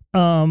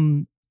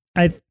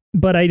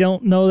 But I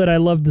don't know that I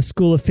love the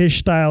School of Fish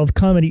style of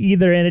comedy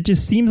either. And it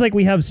just seems like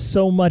we have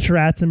so much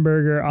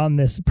Ratzenberger on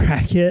this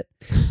bracket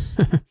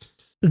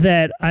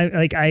that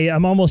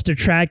I'm almost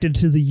attracted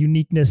to the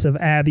uniqueness of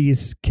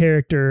Abby's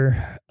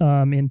character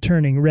in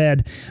Turning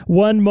Red.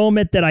 One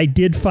moment that I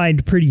did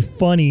find pretty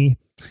funny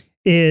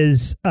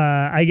is,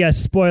 I guess,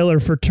 spoiler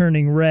for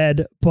Turning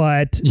Red,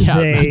 but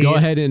go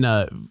ahead and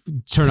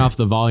turn off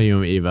the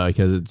volume, Eva,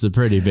 because it's a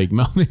pretty big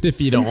moment if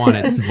you don't want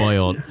it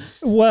spoiled.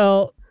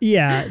 Well,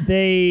 yeah,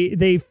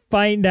 they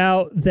find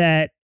out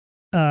that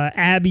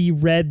Abby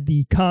read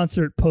the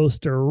concert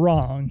poster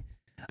wrong,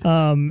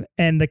 and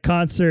the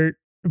concert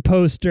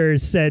poster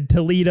said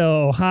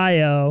Toledo,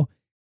 Ohio,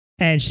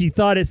 and she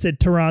thought it said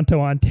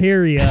Toronto,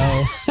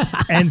 Ontario.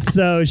 And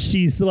so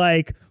she's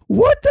like,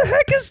 what the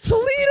heck is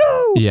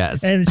Toledo?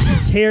 Yes. And she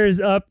tears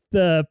up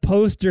the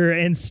poster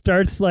and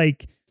starts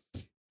like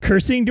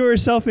cursing to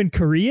herself in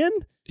Korean.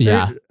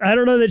 Yeah. I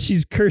don't know that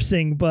she's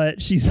cursing,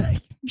 but she's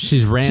like,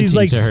 she's ranting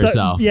to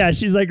herself. Yeah,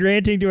 she's like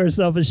ranting to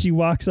herself as she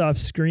walks off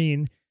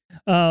screen.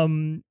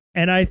 And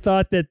I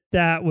thought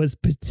that was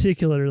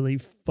particularly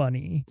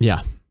funny.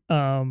 Yeah.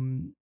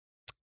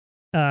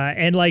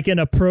 And like an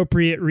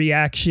appropriate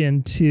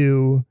reaction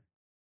to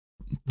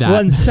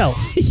oneself.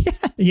 Yes.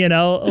 You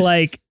know,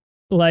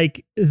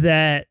 like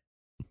that,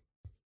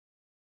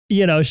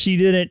 you know, she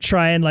didn't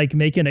try and like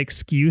make an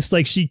excuse.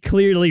 Like she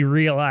clearly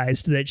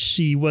realized that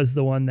she was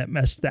the one that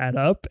messed that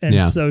up.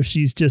 And so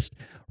she's just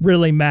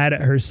really mad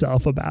at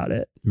herself about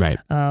it. Right.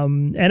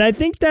 And I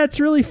think that's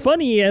really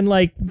funny and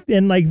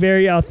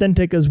very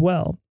authentic as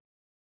well.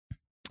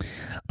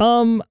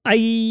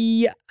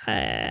 I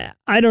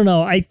don't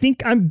know. I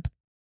think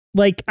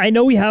I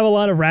know we have a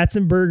lot of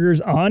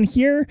Ratzenbergers on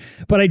here,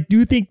 but I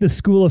do think the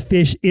School of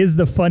Fish is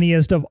the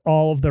funniest of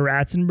all of the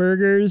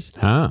Ratzenbergers.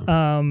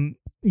 Huh.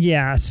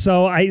 Yeah.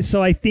 So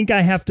I think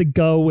I have to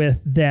go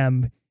with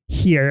them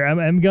here.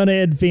 I'm going to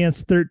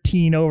advance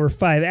 13 over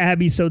 5.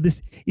 Abby, so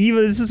this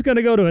is going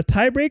to go to a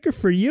tiebreaker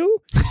for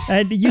you,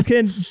 and you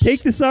can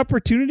take this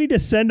opportunity to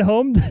send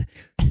home the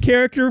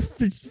character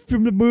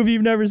from the movie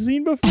you've never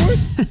seen before,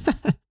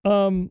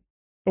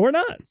 or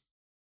not.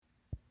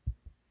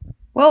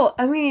 Well,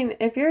 I mean,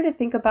 if you're to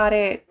think about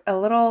it, a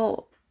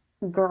little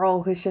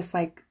girl who's just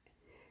like,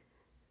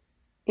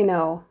 you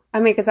know, I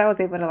mean, because I was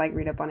able to like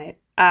read up on it.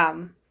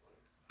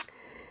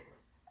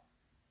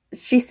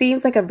 She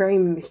seems like a very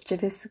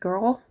mischievous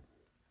girl,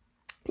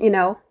 you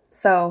know?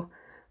 So,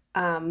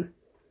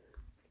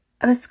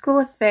 The School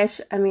of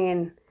Fish, I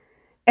mean,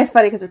 it's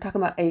funny because we're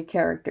talking about a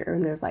character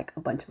and there's like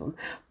a bunch of them,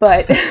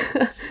 but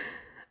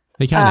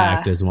they kind of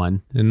act as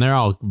one, and they're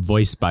all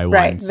voiced by one.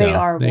 Right, so they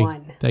are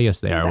one. I guess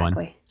they are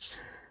one.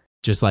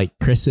 Just like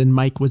Chris and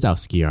Mike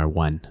Wazowski are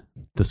one.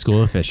 The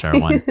School of Fish are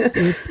one.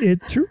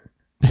 It's true.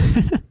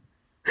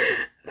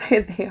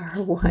 They are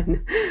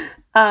one.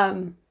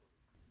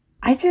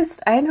 I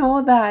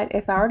know that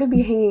if I were to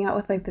be hanging out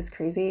with like this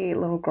crazy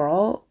little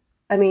girl,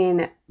 I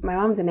mean, my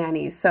mom's a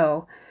nanny,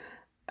 so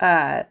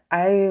I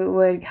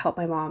would help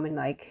my mom and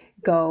like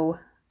go,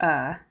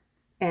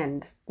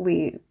 and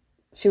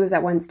she was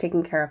at once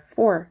taking care of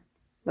 4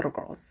 little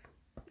girls,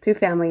 2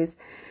 families,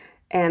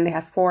 and they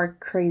had 4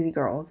 crazy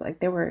girls.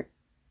 Like, they were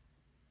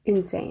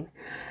insane.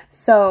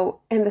 So,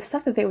 and the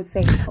stuff that they would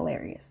say is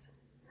hilarious.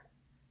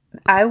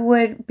 I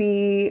would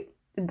be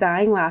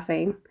dying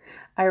laughing.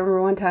 I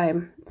remember one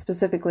time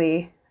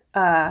specifically,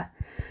 one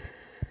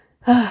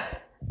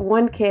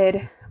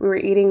kid, we were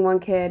eating, one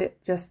kid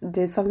just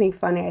did something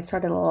funny. I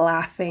started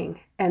laughing,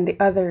 and the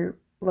other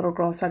little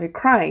girl started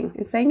crying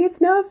and saying,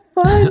 "It's not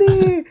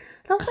funny." And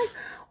I was like,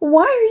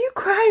 "Why are you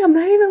crying? I'm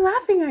not even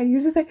laughing at you."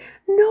 She's like,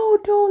 "No,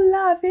 don't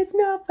laugh. It's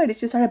not funny."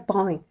 She started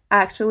bawling.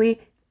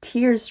 Actually,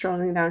 tears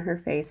strolling down her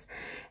face.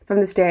 From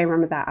this day, I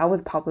remember that. I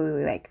was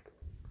probably like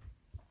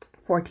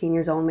 14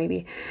 years old,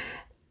 maybe.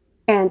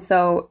 And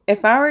so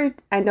if I were,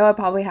 I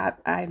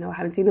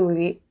haven't seen the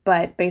movie,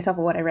 but based off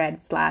of what I read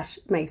 /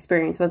 my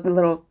experience with the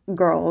little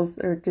girls,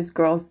 or just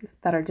girls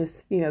that are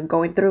just, you know,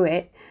 going through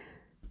it,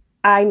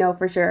 I know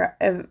for sure.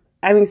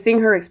 I mean, seeing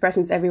her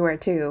expressions everywhere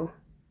too,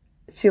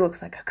 she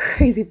looks like a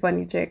crazy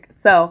funny chick.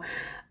 So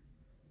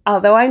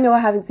although I know I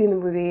haven't seen the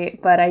movie,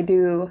 but I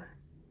do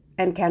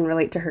and can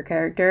relate to her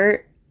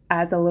character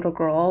as a little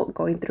girl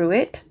going through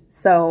it.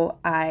 So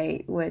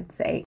I would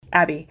say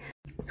Abby.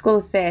 School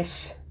of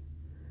Fish.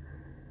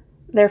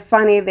 They're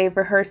funny. They've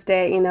rehearsed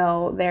it. You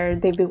know,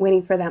 they've been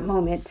waiting for that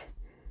moment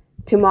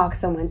to mock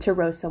someone, to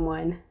roast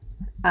someone.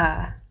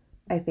 I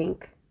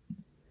think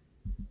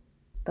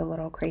the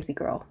little crazy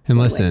girl. And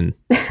listen,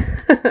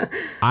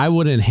 I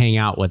wouldn't hang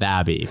out with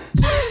Abby.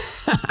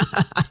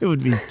 I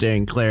would be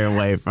staying clear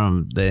away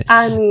from that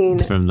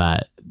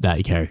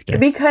character.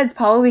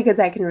 Because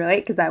I can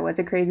relate, because I was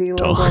a crazy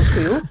little girl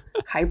too.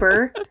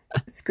 Hyper,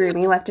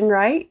 screaming left and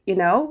right, you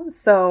know?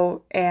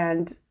 So,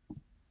 and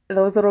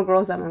those little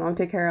girls that my mom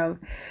took care of,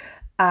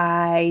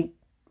 I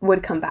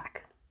would come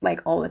back like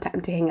all the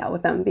time to hang out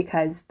with them,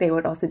 because they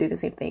would also do the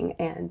same thing.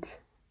 And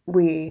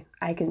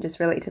I can just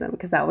relate to them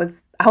because I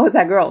was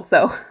that girl.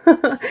 So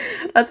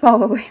that's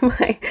probably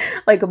my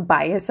like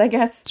bias, I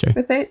guess,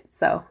 with it.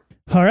 So.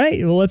 All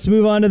right, well, let's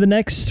move on to the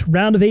next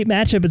round of 8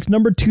 matchup. It's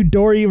number 2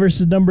 Dory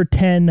versus number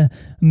 10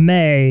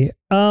 May.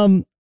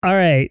 All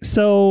right,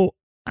 so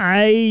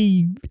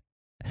can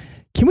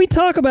we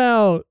talk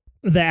about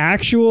the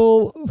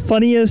actual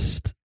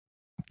funniest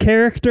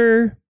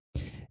character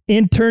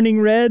in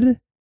Turning Red?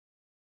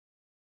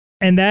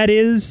 And that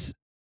is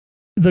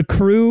the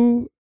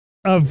crew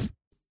of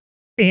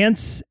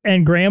aunts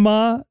and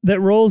grandma that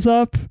rolls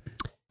up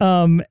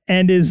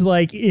and is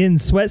like in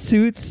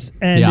sweatsuits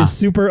and is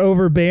super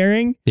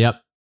overbearing. Yep.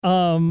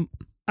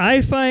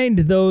 I find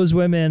those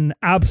women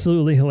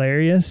absolutely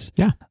hilarious.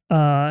 Yeah.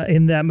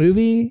 In that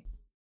movie.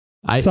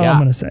 That's all I'm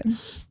going to say.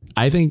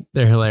 I think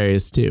they're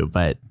hilarious too,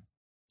 but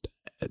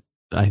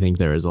I think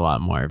there is a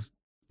lot more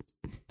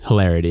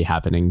hilarity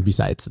happening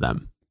besides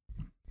them.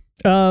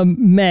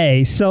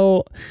 May.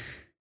 So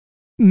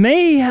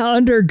May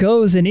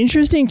undergoes an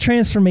interesting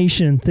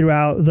transformation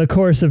throughout the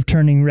course of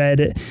Turning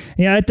Red.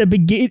 You know, at the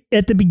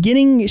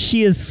beginning,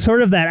 she is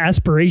sort of that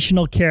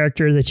aspirational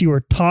character that you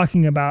were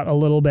talking about a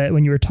little bit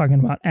when you were talking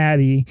about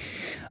Abby.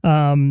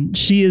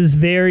 She is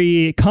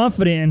very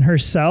confident in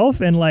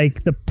herself and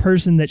like the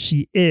person that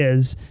she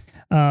is.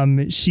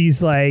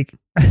 She's like,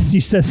 she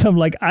says something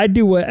like, "I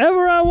do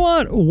whatever I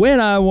want when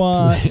I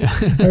want,"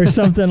 or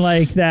something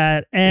like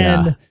that.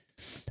 And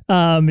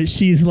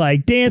she's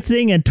like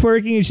dancing and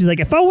twerking, and she's like,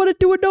 "If I want to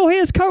do a no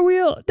hands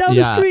cartwheel down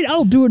the street,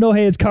 I'll do a no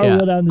hands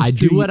cartwheel down the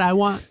street. I do what I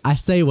want. I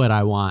say what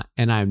I want,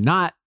 and I'm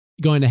not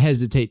going to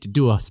hesitate to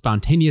do a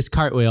spontaneous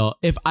cartwheel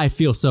if I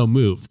feel so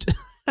moved."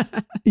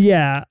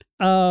 Yeah.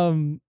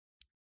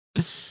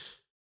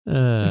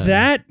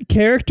 That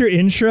character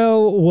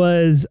intro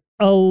was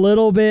a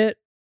little bit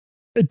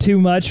too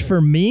much for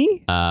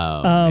me.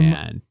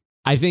 Man.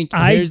 I think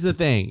here's the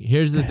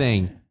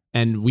thing.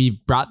 And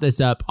we've brought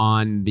this up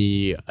on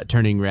the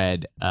Turning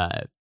Red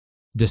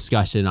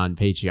discussion on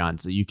Patreon,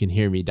 so you can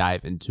hear me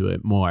dive into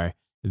it more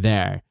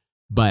there.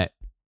 But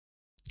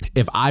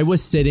if I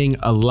was sitting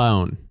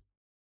alone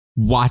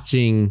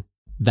watching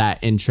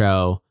that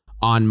intro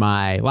on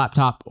my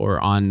laptop or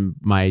on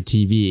my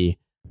TV,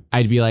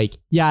 I'd be like,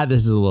 yeah,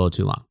 this is a little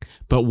too long.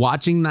 But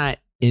watching that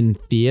in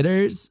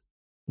theaters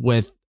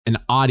with an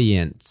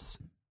audience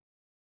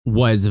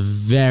was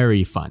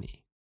very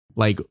funny.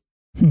 Like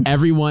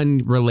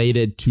everyone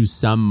related to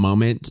some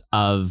moment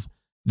of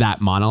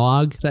that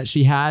monologue that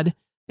she had.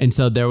 And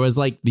so there was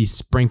like these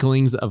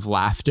sprinklings of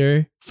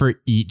laughter for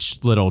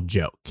each little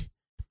joke.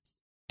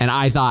 And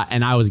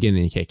I was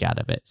getting a kick out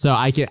of it. So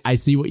I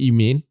see what you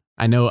mean.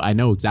 I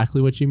know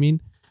exactly what you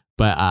mean,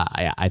 but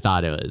I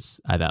thought it was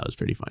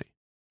pretty funny.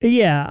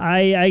 Yeah,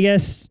 I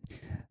guess,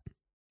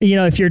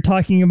 if you're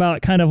talking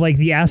about kind of like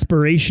the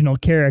aspirational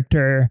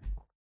character,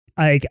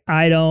 like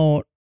I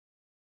don't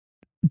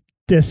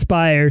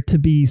aspire to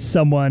be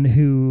someone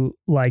who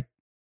like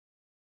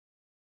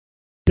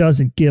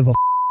doesn't give a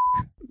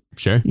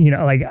Sure.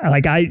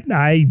 Like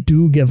I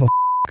do give a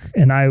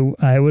and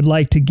I would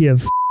like to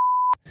give.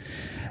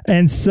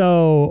 And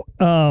so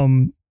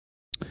I'm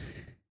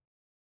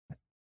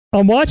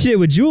watching it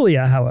with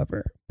Julia,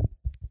 however,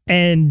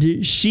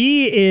 and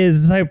she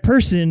is the type of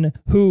person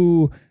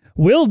who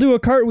will do a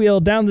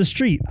cartwheel down the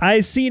street.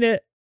 I've seen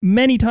it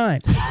many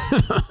times.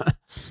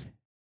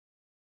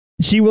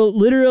 She will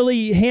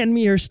literally hand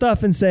me her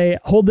stuff and say,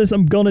 hold this,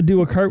 I'm going to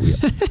do a cartwheel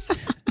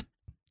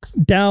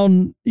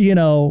down,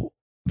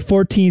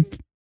 14th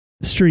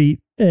Street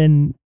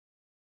in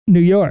New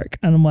York.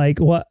 And I'm like,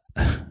 what?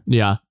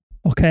 Yeah.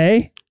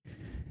 Okay.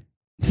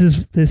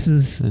 This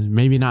is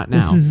maybe not now.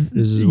 This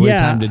is way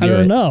time to do it.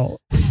 I don't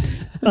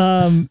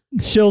know.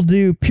 She'll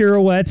do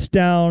pirouettes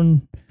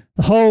down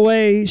the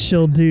hallway.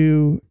 She'll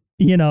do,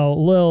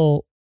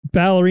 little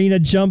ballerina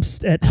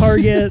jumps at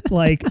Target.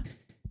 Like,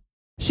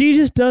 she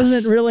just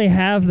doesn't really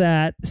have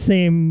that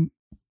same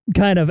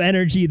kind of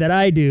energy that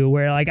I do,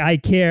 where like I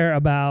care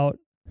about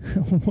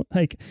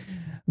like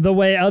the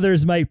way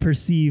others might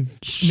perceive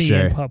me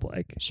in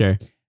public. Sure.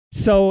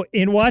 So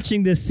in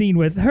watching this scene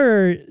with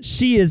her,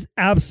 she is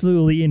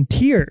absolutely in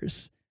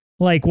tears,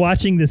 like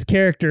watching this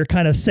character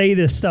kind of say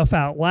this stuff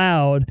out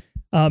loud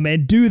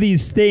and do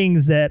these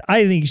things that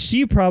I think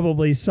she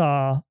probably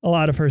saw a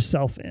lot of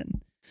herself in.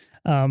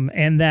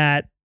 And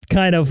that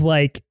kind of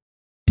like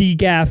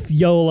degaff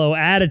YOLO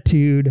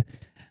attitude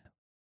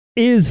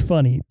is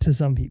funny to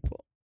some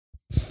people.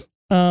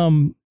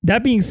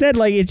 That being said,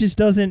 like it just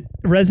doesn't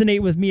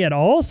resonate with me at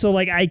all. So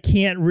like I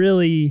can't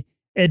really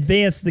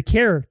advance the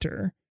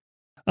character.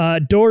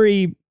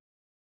 Dory,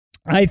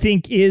 I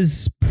think,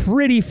 is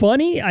pretty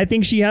funny. I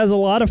think she has a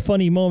lot of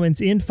funny moments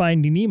in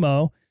Finding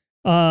Nemo.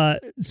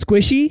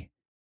 Squishy,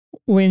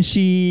 when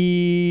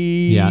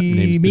she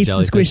meets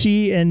the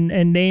squishy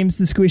and names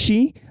the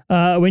squishy.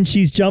 When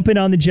she's jumping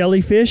on the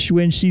jellyfish,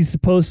 when she's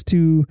supposed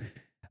to,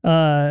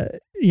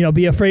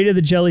 be afraid of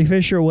the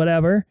jellyfish or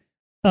whatever.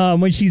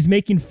 When she's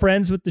making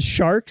friends with the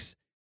sharks.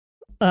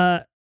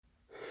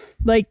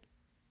 Like,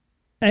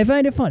 I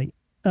find it funny.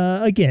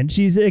 Again,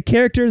 she's a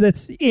character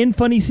that's in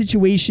funny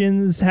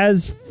situations,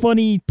 has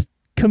funny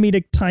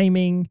comedic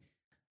timing.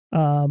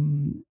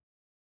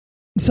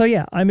 So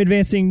yeah, I'm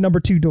advancing number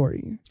 2,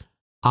 Dory.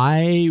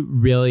 I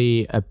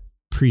really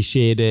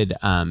appreciated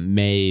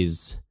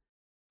May's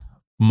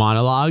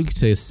monologue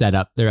to set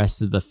up the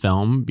rest of the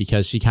film,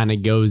 because she kind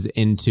of goes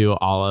into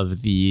all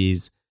of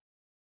these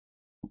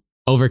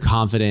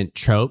overconfident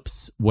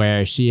tropes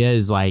where she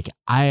is like,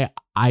 I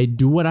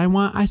do what I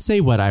want, I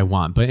say what I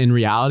want, but in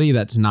reality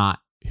that's not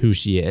who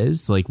she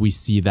is. Like we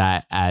see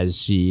that as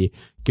she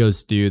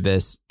goes through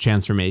this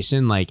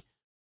transformation. Like,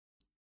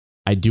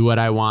 I do what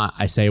I want,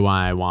 I say what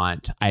I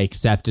want, I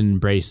accept and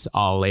embrace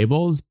all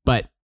labels,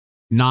 but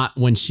not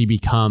when she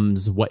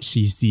becomes what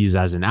she sees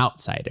as an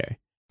outsider.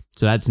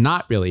 So that's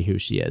not really who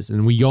she is.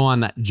 And we go on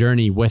that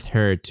journey with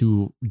her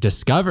to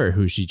discover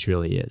who she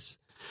truly is.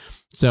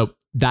 So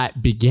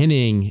that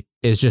beginning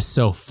is just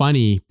so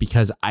funny,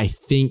 because I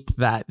think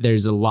that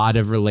there's a lot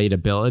of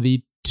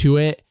relatability to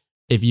it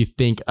if you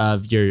think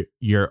of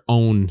your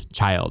own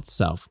child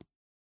self.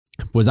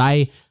 Was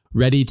I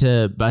ready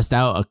to bust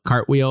out a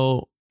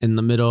cartwheel in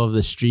the middle of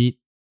the street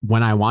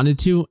when I wanted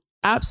to?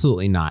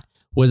 Absolutely not.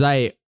 Was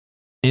I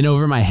in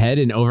over my head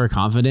and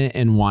overconfident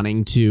and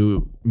wanting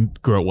to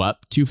grow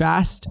up too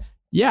fast?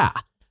 Yeah.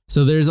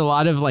 So there's a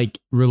lot of like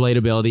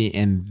relatability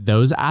in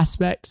those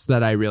aspects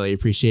that I really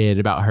appreciated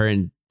about her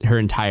and her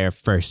entire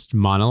first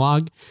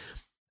monologue.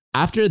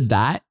 After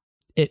that,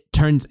 it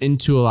turns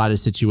into a lot of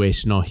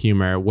situational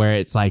humor where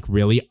it's like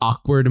really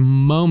awkward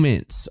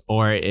moments,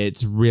 or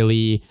it's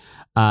really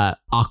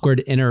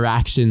awkward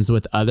interactions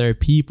with other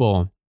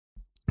people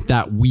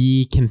that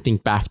we can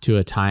think back to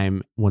a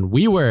time when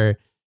we were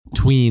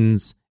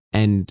tweens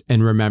and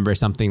remember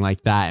something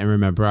like that and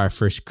remember our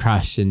first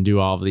crush and do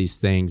all of these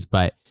things.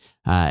 But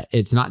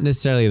it's not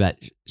necessarily that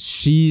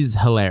she's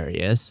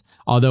hilarious,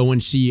 although when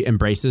she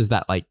embraces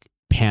that like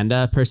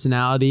panda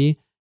personality,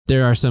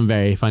 there are some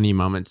very funny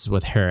moments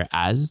with her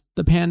as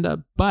the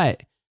panda.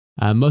 But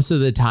Most of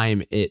the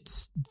time,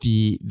 it's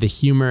the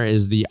humor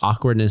is the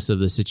awkwardness of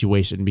the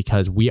situation,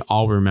 because we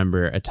all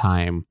remember a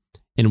time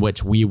in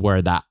which we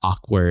were that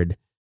awkward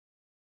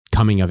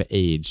coming of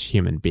age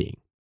human being.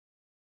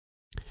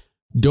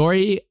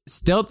 Dory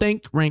still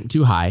think ranked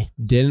too high.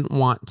 Didn't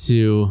want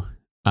to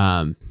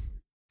I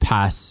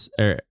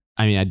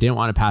didn't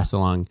want to pass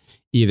along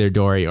either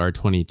Dory or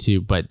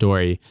 22, but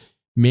Dory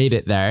made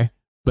it there.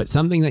 But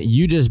something that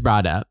you just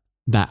brought up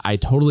that I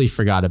totally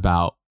forgot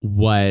about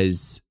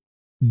was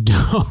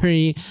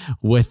Dory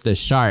with the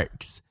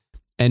sharks.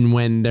 And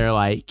when they're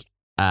like,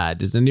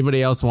 does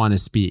anybody else want to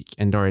speak?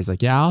 And Dory's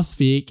like, yeah, I'll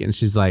speak. And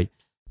she's like,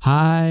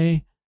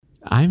 hi,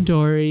 I'm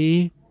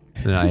Dory.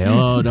 And they're like,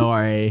 hello,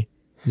 Dory.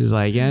 She's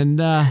like,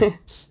 and I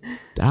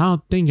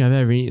don't think I've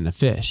ever eaten a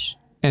fish.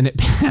 And it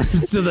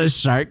pans to the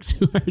sharks,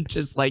 who are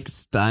just like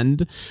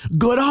stunned.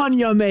 Good on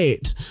ya,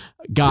 mate.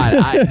 God,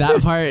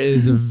 that part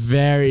is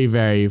very,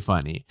 very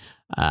funny.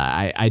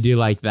 I do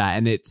like that.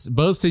 And it's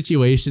both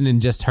situation and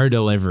just her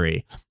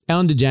delivery.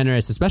 Ellen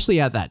DeGeneres,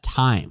 especially at that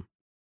time,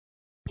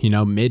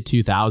 mid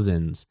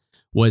 2000s,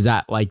 was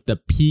at like the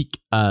peak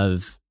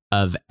of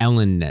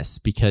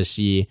Ellenness, because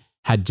she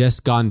had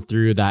just gone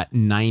through that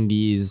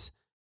 90s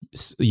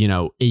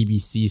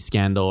ABC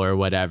scandal or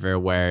whatever,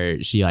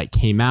 where she like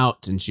came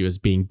out and she was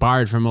being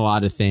barred from a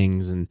lot of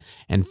things, and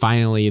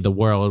finally the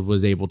world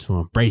was able to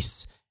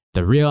embrace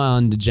the real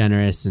Ellen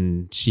DeGeneres,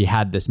 and she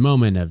had this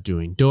moment of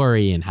doing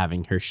Dory and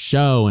having her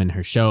show, and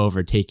her show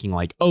overtaking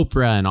like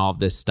Oprah and all of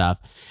this stuff.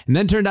 And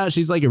then turned out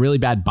she's like a really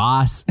bad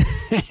boss.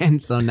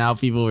 And so now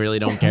people really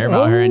don't care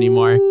about her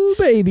anymore. Oh,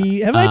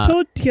 baby. Have I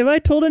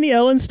told any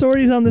Ellen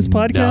stories on this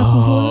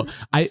podcast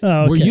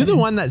before? Were you the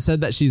one that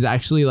said that she's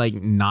actually like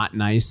not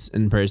nice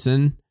in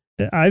person?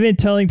 I've been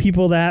telling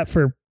people that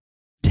for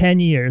 10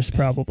 years,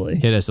 probably.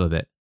 Hit us with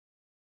it.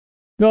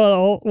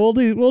 Well, we'll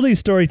do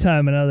story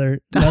time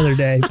another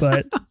day,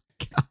 but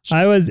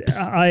I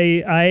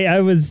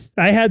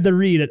had the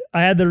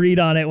read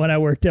on it when I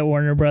worked at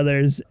Warner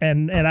Brothers,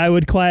 and I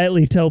would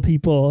quietly tell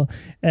people,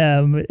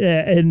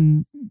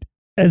 and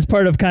as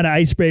part of kind of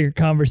icebreaker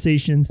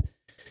conversations,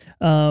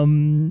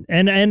 and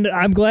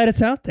I'm glad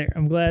it's out there.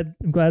 I'm glad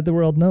the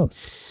world knows.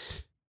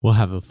 We'll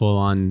have a full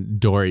on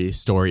Dory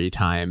story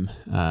time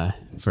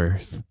for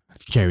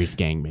Jerry's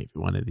gang maybe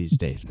one of these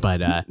days.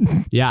 But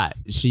yeah,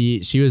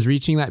 she was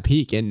reaching that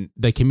peak, and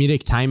the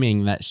comedic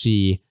timing that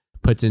she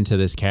puts into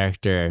this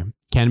character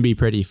can be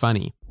pretty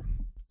funny.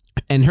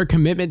 And her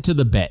commitment to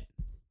the bit,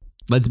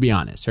 let's be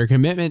honest, her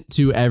commitment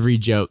to every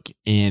joke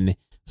in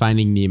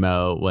Finding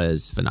Nemo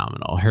was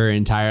phenomenal. Her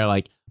entire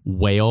like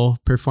whale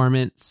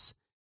performance,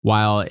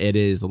 while it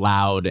is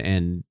loud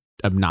and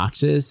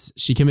obnoxious,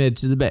 she committed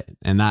to the bit,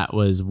 and that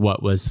was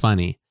what was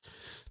funny.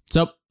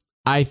 So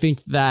I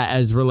think that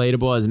as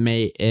relatable as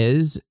May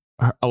is,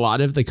 a lot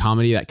of the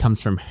comedy that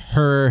comes from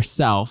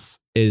herself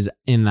is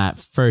in that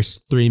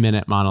first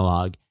 3-minute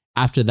monologue.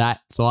 After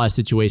that, it's a lot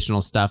of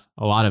situational stuff,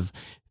 a lot of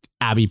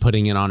Abby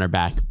putting it on her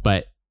back.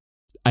 But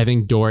I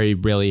think Dory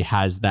really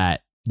has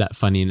that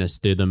funniness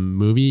through the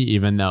movie,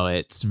 even though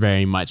it's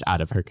very much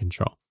out of her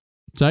control.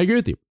 So I agree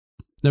with you.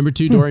 Number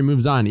 2, Dory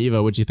moves on.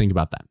 Eva, what do you think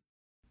about that?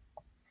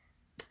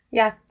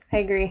 Yeah, I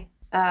agree.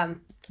 I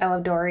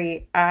love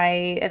Dory.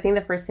 I think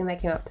the first thing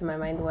that came up to my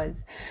mind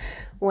was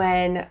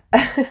when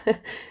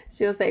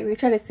she was like, we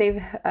try to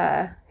save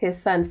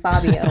his son,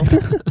 Fabio.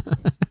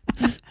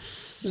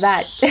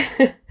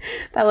 that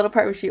little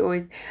part where she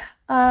always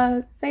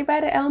say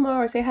bye to Elmo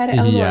or say hi to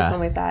Elmo or something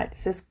like that.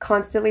 It's just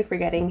constantly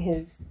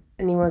forgetting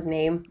Nemo's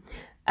name.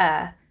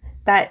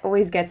 That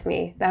always gets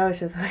me. That was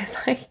just always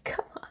like,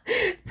 come on.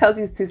 Tells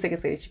you it's too sick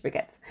of she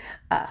forgets.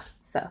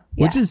 So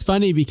yeah. Which is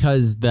funny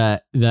because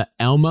the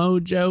Elmo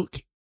joke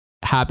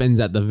happens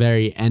at the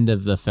very end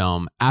of the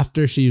film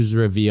after she's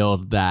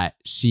revealed that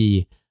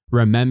she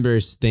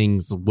remembers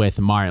things with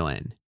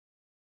Marlin.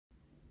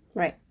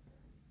 Right.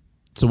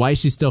 So why is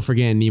she still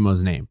forgetting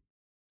Nemo's name?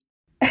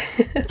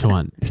 Come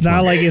on. It's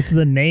not like it's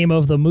the name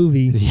of the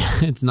movie.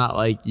 Yeah, it's not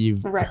like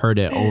you've heard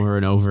it over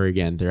and over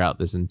again throughout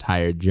this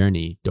entire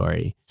journey,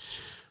 Dory.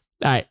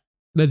 All right,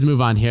 let's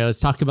move on here. Let's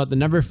talk about the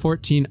number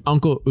 14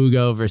 Uncle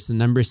Ugo versus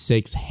number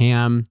 6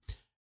 Ham.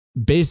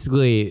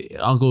 Basically,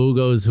 Uncle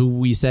Ugo is who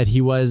we said he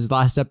was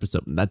last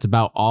episode. That's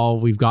about all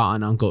we've got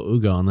on Uncle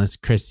Ugo, unless,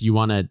 Chris, you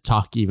want to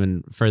talk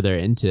even further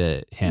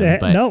into him.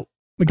 But no,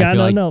 we got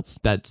nothing else.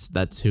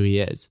 That's who he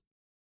is.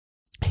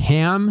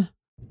 Ham,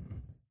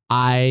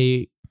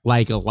 I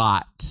like a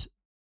lot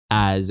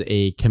as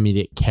a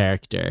comedic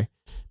character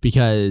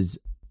because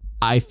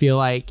I feel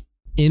like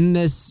in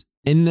this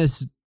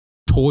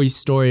Toy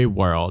Story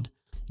world,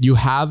 you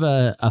have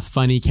a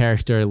funny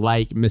character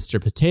like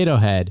Mr. Potato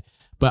Head,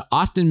 but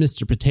often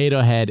Mr. Potato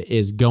Head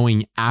is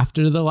going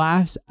after the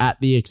laughs at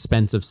the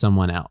expense of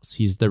someone else.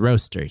 He's the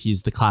roaster.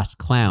 He's the class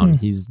clown.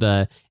 He's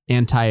the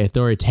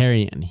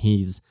anti-authoritarian.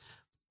 He's,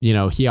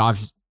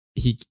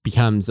 he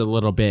becomes a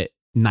little bit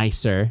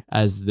nicer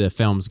as the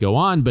films go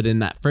on. But in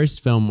that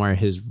first film where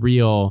his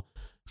real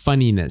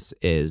funniness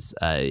is,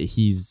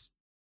 he's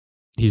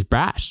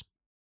brash.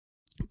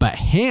 But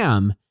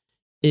Ham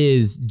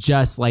is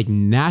just like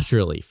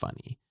naturally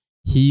funny.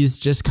 He's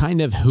just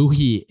kind of who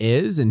he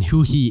is, and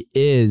who he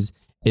is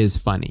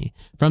funny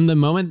from the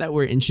moment that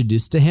we're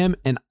introduced to him.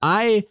 And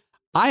I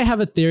have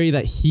a theory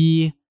that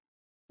he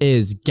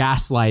is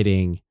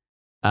gaslighting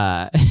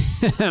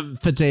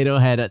Potato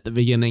Head at the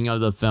beginning of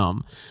the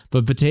film.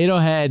 But Potato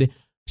Head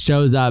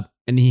shows up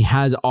and he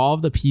has all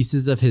the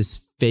pieces of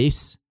his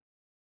face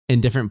in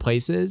different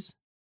places.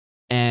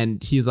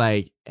 And he's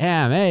like,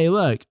 Ham, hey,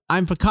 look,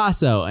 I'm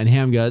Picasso. And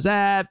Ham goes,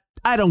 I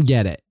don't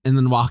get it. And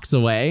then walks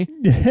away.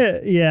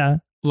 Yeah.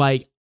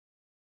 Like,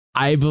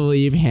 I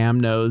believe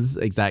Ham knows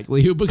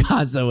exactly who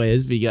Picasso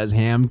is because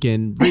Ham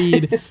can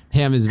read.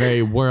 Ham is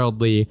very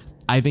worldly.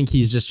 I think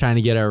he's just trying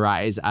to get a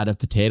rise out of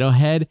Potato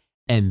Head.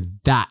 And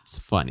that's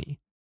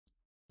funny.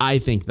 I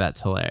think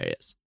that's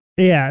hilarious.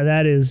 Yeah,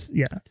 that is.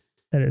 Yeah,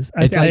 that is.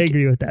 I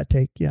agree with that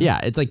take. Yeah.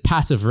 Yeah, it's like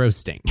passive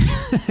roasting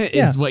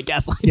is what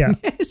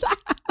gaslighting is.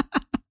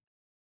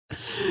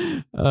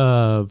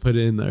 Put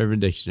it in the Urban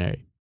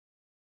Dictionary.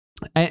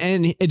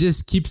 And it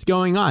just keeps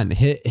going on.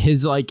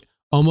 His like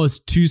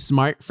almost too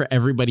smart for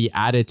everybody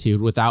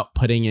attitude without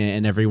putting it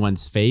in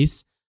everyone's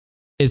face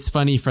is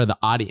funny for the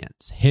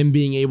audience. Him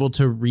being able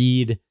to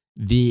read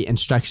the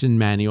instruction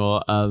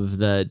manual of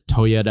the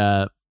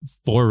Toyota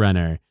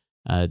 4Runner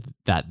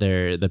that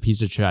the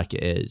pizza truck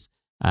is.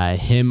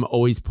 Him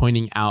always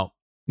pointing out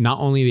not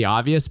only the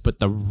obvious, but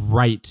the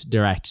right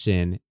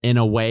direction in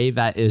a way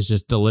that is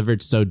just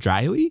delivered so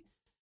dryly.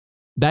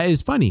 That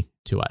is funny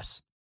to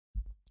us.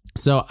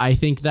 So I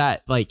think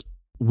that like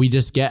we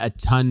just get a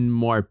ton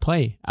more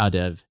play out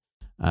of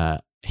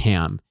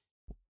Ham.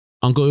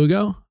 Uncle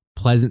Ugo,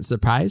 pleasant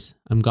surprise.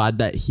 I'm glad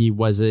that he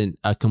wasn't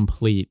a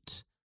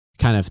complete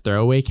kind of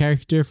throwaway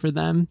character for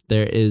them.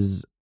 There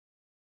is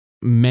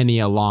many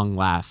a long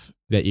laugh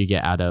that you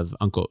get out of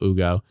Uncle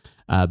Ugo,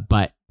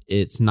 but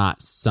it's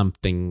not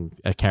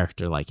a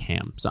character like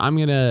Ham. So I'm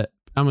gonna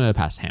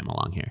pass Ham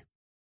along here.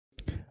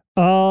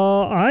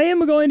 I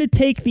am going to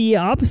take the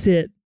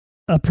opposite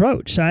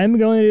approach. I'm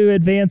going to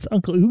advance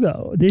Uncle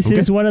Ugo. This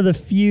is one of the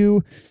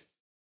few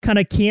kind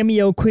of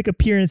cameo, quick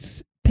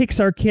appearance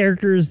Pixar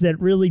characters that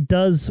really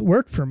does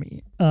work for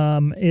me.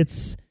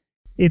 It's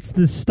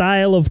the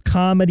style of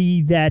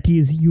comedy that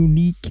is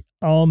unique,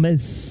 and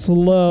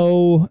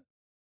slow,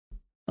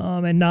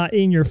 and not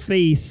in your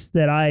face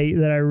that I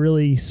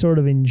really sort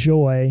of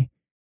enjoy.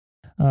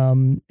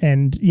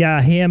 And yeah,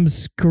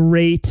 Ham's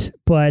great,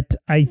 but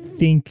I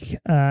think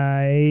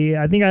I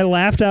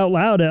laughed out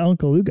loud at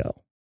Uncle Ugo.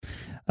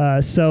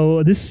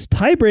 So this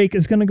tiebreak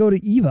is going to go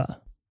to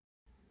Eva.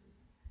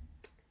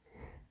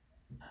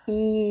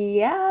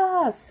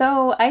 Yeah,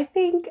 so I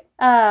think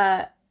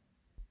I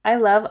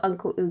love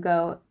Uncle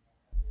Ugo.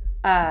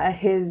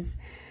 His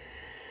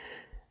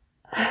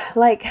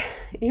like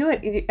you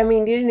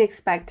didn't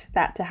expect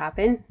that to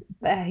happen.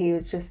 That he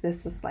was just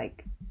this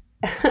like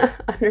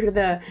under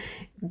the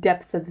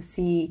depths of the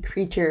sea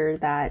creature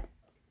that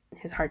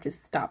his heart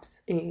just stops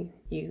and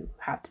you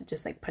have to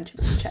just like punch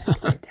him in the chest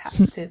for it to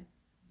have to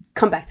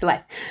come back to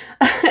life.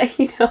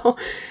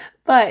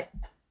 But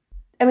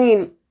I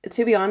mean,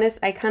 to be honest,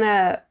 I kind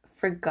of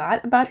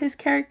forgot about his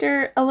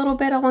character a little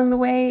bit along the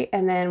way,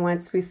 and then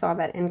once we saw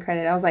that end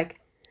credit, I was like,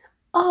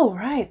 oh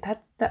right,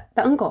 that's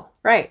the uncle,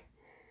 right?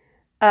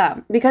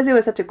 Because it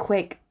was such a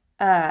quick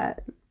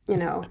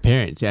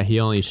appearance. Yeah, he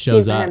only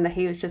shows up that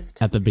he was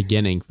just at the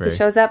beginning he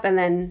shows up and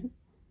then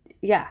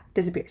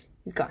disappears.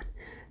 He's gone.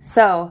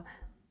 So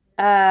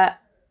I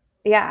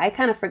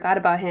kind of forgot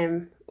about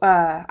him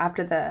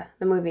after the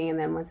movie, and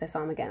then once I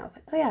saw him again, I was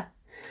like, oh yeah.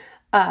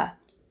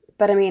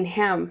 But I mean,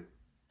 Ham,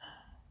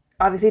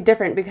 obviously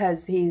different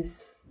because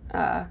he's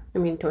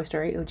Toy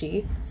Story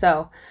OG.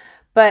 So,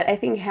 but I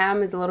think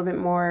Ham is a little bit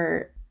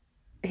more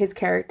his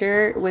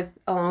character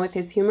along with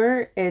his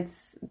humor.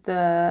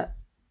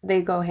 They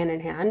go hand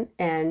in hand,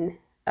 and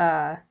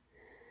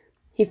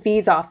he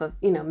feeds off of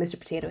Mr.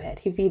 Potato Head.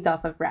 He feeds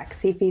off of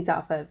Rex. He feeds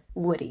off of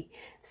Woody.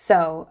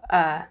 So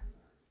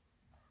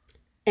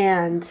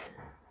and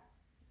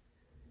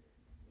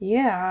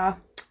yeah,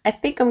 I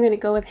think I'm gonna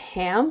go with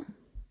Ham.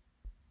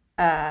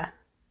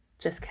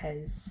 Just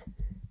because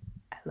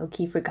I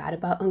low-key forgot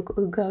about Uncle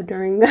Ugo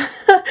during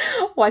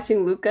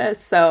watching Luca,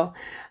 so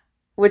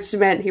which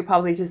meant he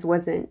probably just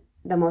wasn't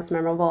the most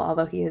memorable,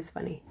 although he is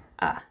funny.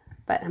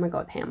 But I'm gonna go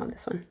with Ham on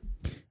this one.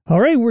 All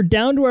right, we're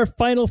down to our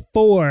final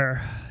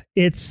four.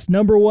 It's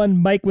number 1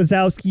 Mike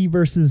Wazowski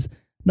versus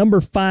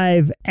number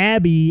 5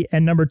 Abby,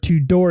 and number 2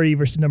 Dory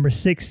versus number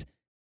 6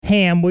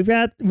 Ham. We've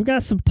got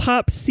some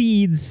top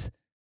seeds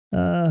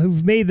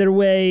who've made their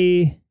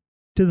way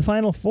to the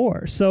final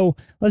four. So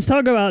let's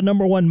talk about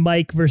number 1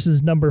 Mike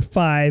versus number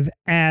 5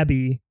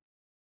 Abby.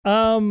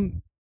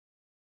 I'll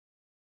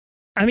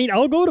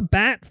go to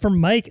bat for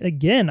Mike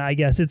again, I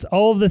guess. It's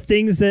all of the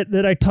things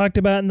that I talked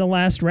about in the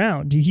last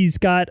round. He's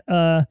got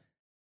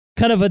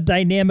kind of a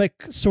dynamic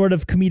sort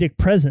of comedic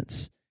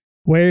presence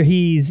where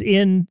he's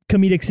in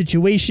comedic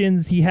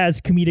situations. He has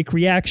comedic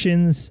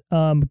reactions,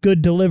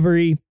 good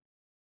delivery.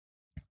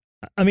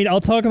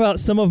 I'll talk about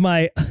some of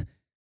my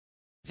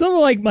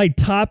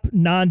top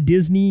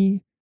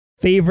non-Disney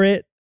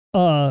favorite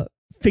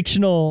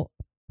fictional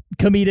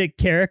comedic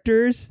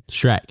characters.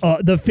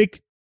 Shrek.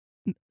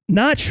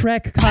 Not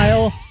Shrek,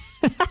 Kyle.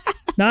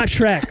 Not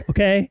Shrek,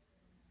 okay?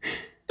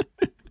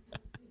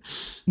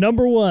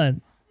 Number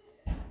 1,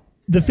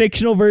 the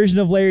fictional version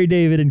of Larry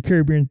David in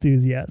Curb Your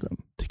Enthusiasm.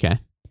 Okay.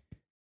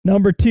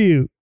 Number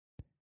 2,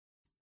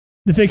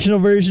 the fictional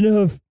version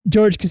of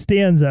George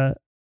Costanza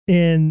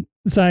in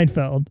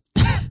Seinfeld,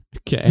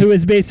 Okay. who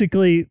is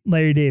basically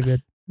Larry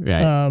David.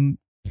 Right.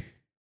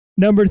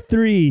 Number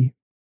 3,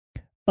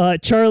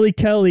 Charlie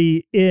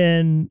Kelly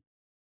in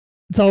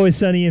It's Always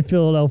Sunny in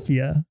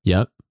Philadelphia.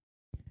 Yep.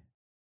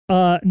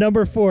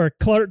 Number 4,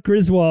 Clark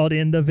Griswold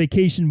in the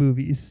Vacation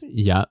movies.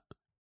 Yep.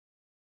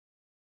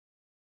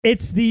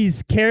 It's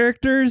these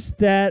characters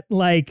that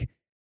like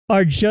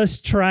are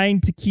just trying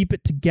to keep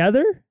it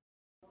together.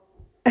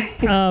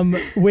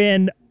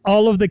 When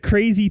all of the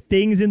crazy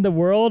things in the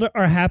world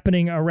are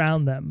happening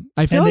around them.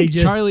 I feel like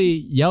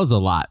Charlie yells a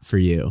lot for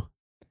you.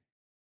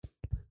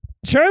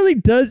 Charlie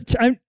does.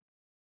 I'm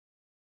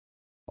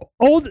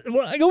old.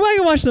 Well, go back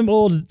and watch some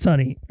old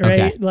Sunny,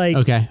 right?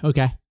 Okay.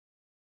 Okay.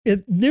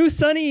 New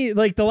Sunny,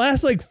 like the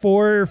last like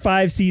 4 or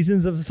 5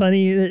 seasons of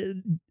Sunny,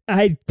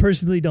 I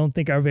personally don't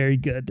think are very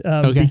good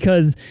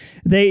because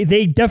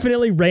they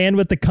definitely ran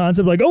with the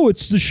concept like, oh,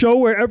 it's the show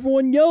where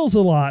everyone yells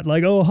a lot.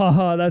 Like, oh,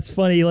 haha, that's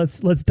funny. Let's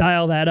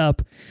dial that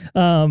up.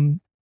 But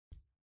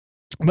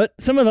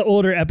some of the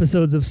older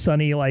episodes of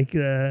Sunny, like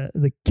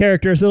the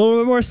characters are a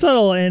little bit more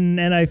subtle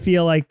and I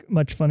feel like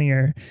much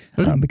funnier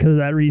because of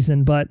that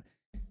reason. But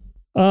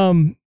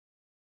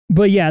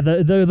yeah,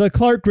 the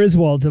Clark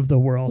Griswolds of the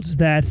world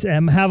that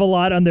have a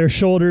lot on their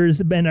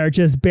shoulders and are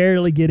just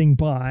barely getting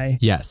by.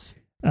 Yes.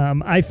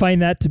 I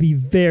find that to be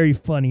very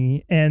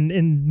funny.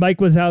 And Mike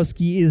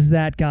Wazowski is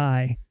that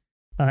guy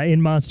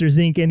in Monsters,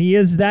 Inc. And he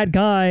is that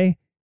guy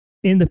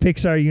in the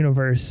Pixar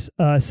universe.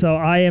 So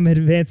I am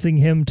advancing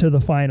him to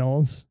the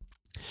finals.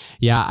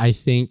 Yeah, I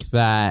think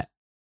that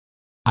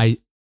I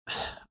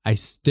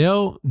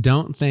still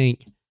don't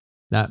think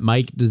that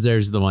Mike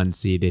deserves the 1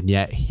 seed, and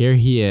yet here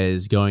he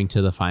is going to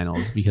the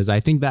finals because I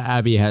think that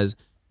Abby has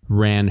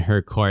ran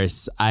her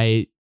course.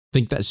 I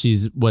think that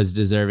was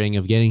deserving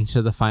of getting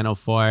to the final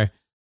 4.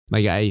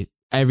 Like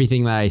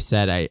everything that I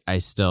said, I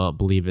still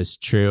believe is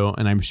true,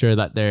 and I'm sure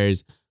that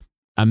there's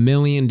a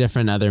million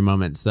different other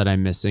moments that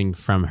I'm missing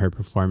from her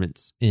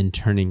performance in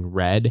Turning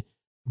Red.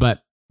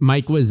 But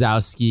Mike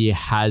Wazowski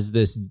has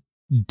this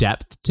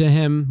depth to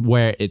him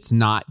where it's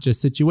not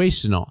just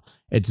situational.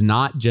 It's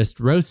not just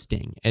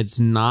roasting. It's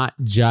not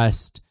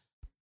just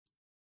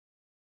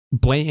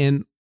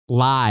blatant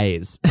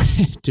lies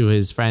to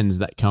his friends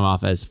that come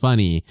off as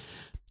funny.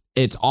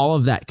 It's all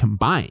of that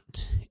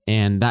combined.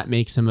 And that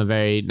makes him a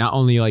very, not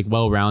only like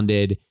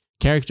well-rounded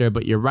character,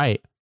 but you're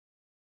right.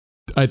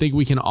 I think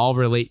we can all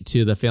relate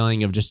to the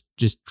feeling of just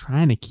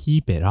trying to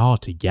keep it all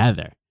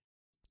together.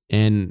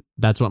 And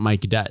that's what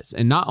Mike does.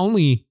 And not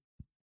only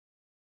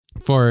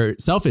for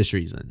selfish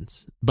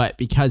reasons, but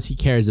because he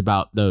cares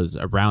about those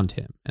around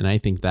him. And I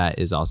think that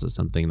is also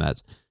something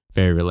that's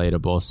very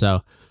relatable.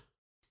 So,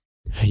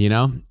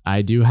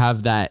 I do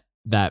have that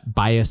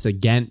bias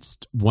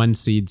against 1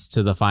 seeds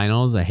to the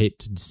finals. I hate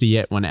to see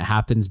it when it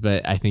happens,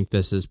 but I think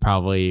this is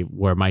probably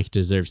where Mike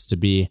deserves to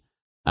be.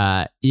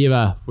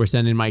 Eva, we're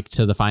sending Mike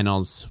to the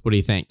finals. What do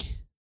you think?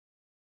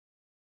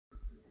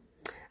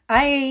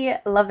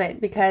 I love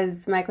it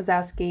because Mike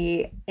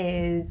Wazowski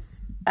is,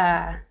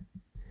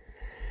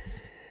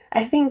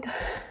 I think,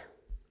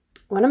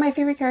 one of my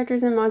favorite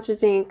characters in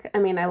Monsters, Inc. I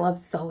mean, I love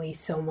Sully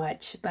so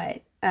much,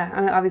 but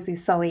obviously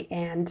Sully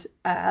and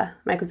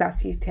Mike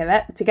Wazowski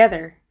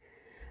together,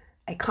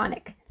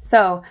 iconic.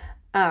 So,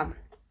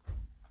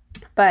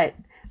 but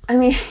I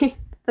mean,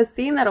 the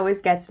scene that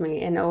always gets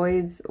me and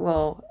always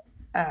will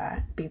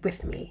be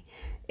with me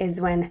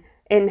is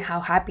in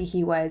how happy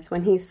he was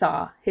when he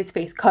saw his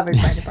face covered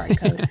by the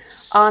barcode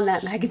on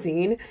that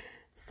magazine.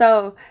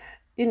 So,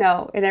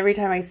 and every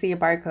time I see a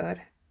barcode,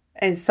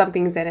 is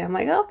something's in it, I'm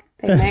like, oh,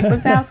 they Mike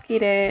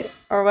Wazowski'd it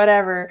or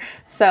whatever.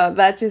 So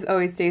that just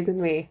always stays with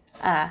me.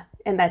 And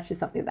that's just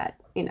something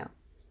that,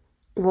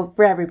 will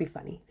forever be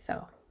funny.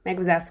 So Mike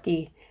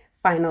Wazowski,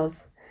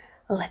 finals,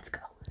 let's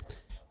go.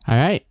 All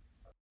right.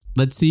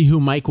 Let's see who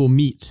Mike will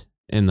meet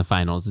in the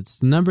finals. It's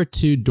the number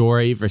 2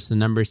 Dory versus the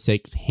number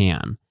 6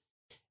 Ham.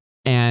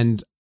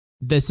 And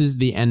this is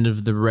the end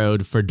of the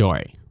road for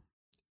Dory.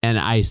 And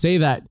I say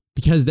that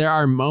because there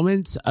are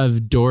moments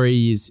of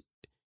Dory's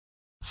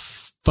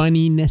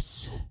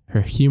funniness,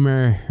 her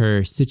humor,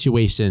 her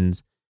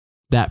situations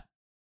that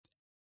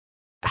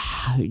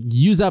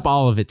use up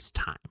all of its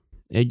time.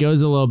 It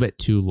goes a little bit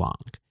too long.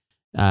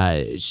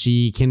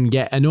 She can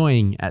get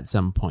annoying at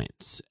some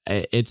points.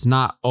 It's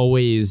not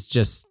always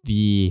just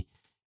the,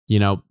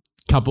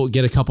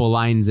 get a couple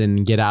lines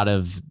and get out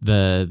of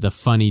the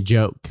funny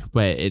joke,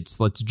 but it's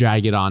let's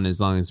drag it on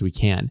as long as we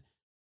can.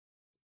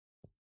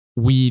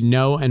 We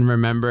know and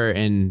remember,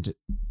 and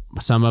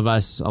some of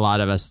us, a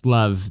lot of us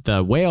love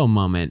the whale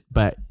moment,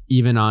 but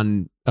even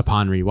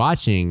upon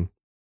rewatching,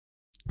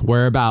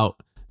 we're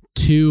about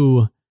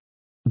 2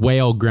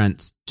 whale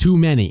grunts too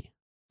many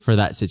for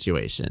that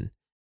situation.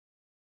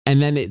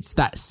 And then it's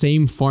that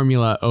same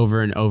formula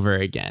over and over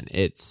again.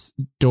 It's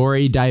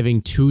Dory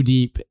diving too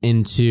deep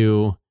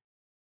into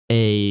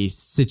a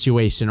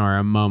situation or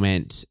a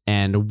moment,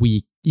 and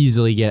we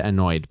easily get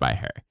annoyed by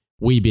her.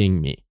 We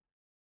being me.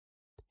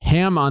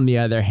 Ham, on the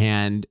other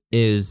hand,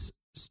 is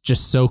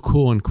just so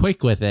cool and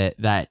quick with it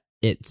that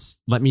it's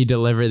let me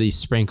deliver these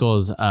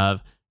sprinkles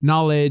of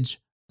knowledge,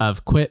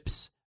 of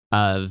quips,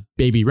 of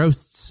baby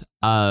roasts,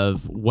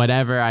 of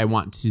whatever I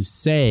want to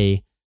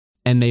say,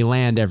 and they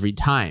land every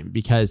time,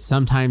 because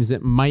sometimes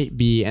it might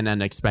be an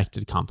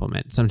unexpected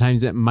compliment.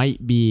 Sometimes it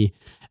might be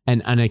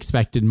an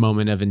unexpected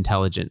moment of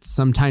intelligence.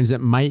 Sometimes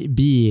it might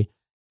be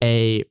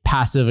a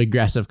passive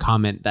aggressive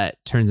comment that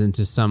turns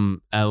into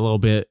a little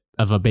bit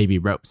of a baby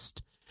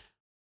roast.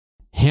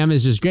 Ham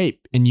is just great,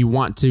 and you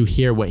want to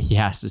hear what he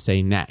has to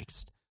say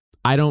next.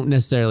 I don't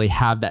necessarily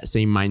have that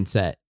same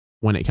mindset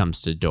when it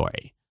comes to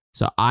Dory.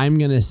 So I'm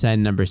going to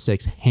send number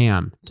 6,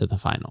 Ham, to the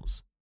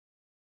finals.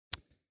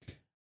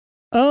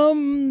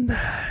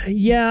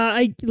 Yeah,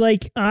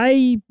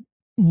 I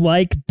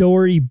like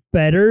Dory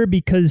better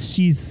because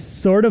she's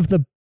sort of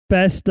the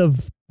best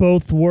of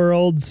both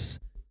worlds.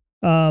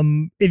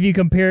 If you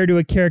compare to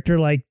a character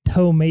like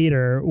Tow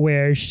Mater,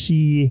 where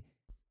she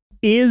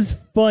is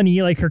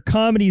funny, like her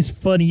comedy's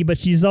funny, but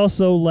she's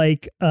also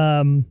like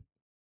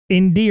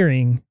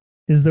endearing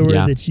is the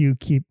word that you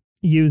keep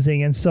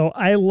using. And so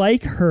I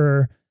like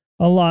her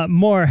a lot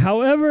more.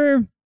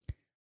 However,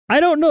 I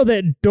don't know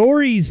that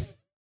Dory's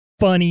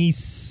funny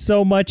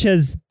so much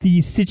as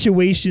the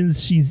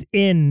situations she's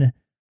in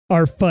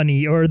are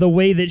funny, or the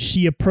way that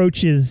she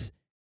approaches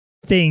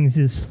things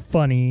is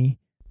funny.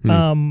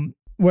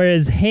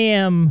 Whereas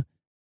Ham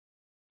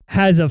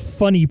has a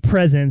funny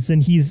presence,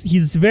 and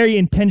he's very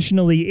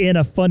intentionally in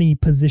a funny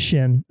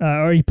position,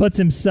 or he puts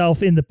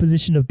himself in the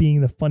position of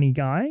being the funny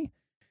guy.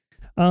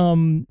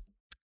 I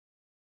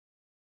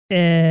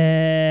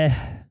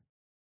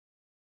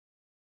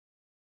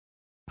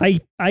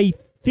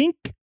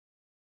think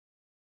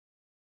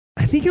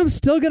I'm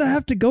still gonna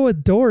have to go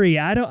with Dory.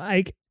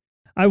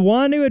 I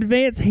want to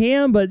advance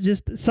Ham, but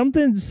just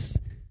something's.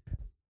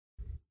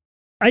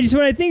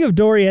 When I think of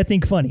Dory, I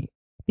think funny,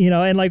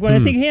 and like when I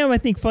think Ham, I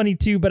think funny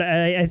too. But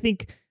I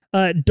think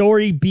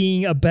Dory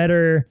being a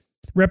better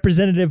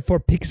representative for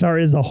Pixar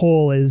as a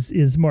whole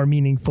is more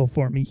meaningful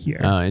for me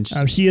here. Oh,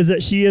 interesting.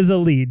 She is a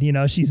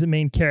lead. She's a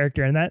main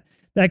character, and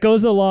that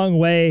goes a long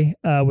way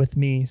with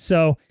me.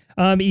 So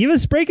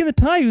Eva's breaking the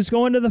tie. Who's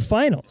going to the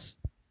finals?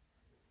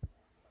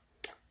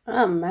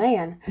 Oh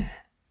man,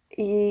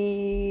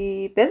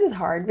 this is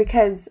hard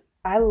because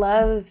I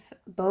love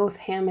both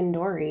Ham and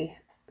Dory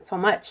so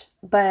much,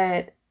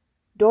 but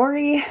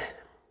Dory,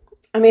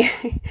 I mean,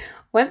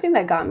 one thing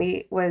that got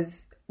me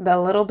was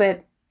the little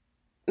bit,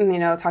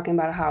 talking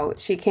about how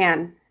she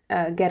can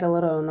get a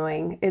little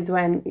annoying is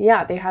when,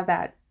 they have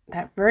that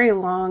very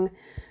long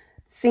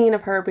scene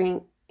of her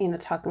being,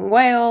 talking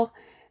whale.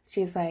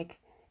 She's like,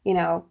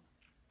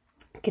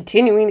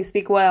 continuing to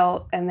speak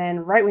well, and then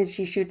right when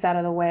she shoots out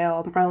of the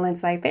whale,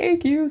 Merlin's like,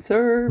 "Thank you,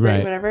 sir,"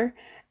 right, whatever,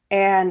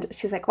 and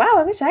she's like, "Wow,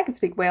 I wish I could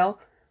speak whale."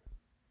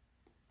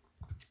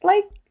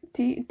 Like,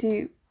 do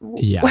you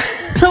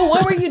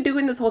what were you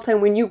doing this whole time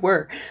when you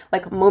were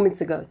like moments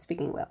ago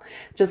speaking whale?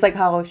 Just like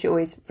how she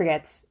always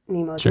forgets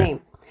Nemo's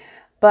name.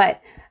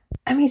 But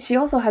I mean, she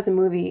also has a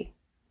movie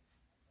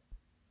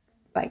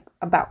like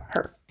about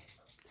her,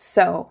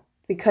 so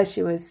because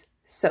she was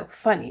so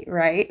funny,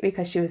 right?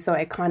 Because she was so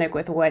iconic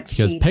with what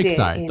she did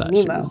in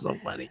Nemo. She was so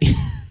funny.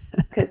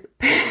 Because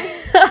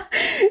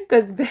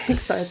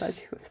Pixar thought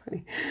she was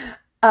funny.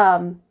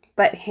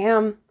 But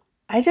Ham,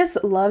 I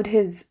just loved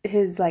his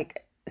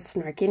like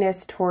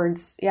snarkiness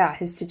towards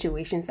his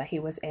situations that he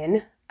was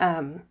in.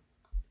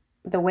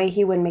 The way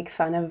he would make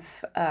fun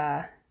of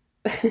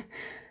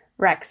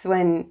Rex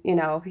when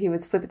he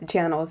was flipping the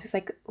channels. He's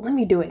like, "Let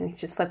me do it," and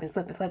he's just flipping. He's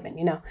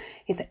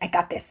like, "I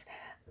got this."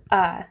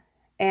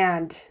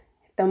 And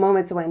the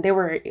moments when they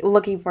were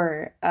looking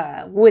for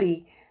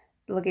Woody,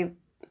 when they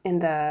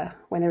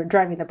were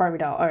driving the Barbie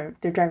doll, or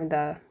they're driving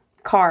the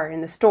car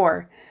in the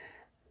store,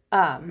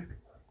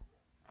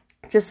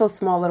 just those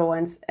small little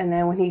ones. And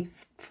then when he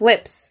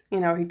flips,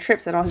 he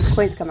trips and all his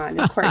coins come out in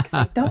his quirk. He's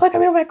like, "Don't look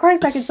at me, my coin's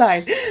back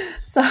inside."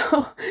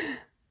 So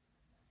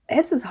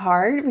it's just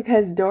hard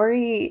because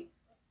Dory,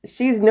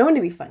 she's known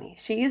to be funny.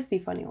 She is the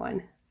funny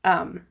one.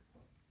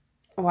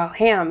 While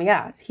Ham,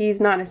 he's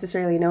not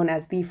necessarily known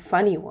as the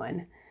funny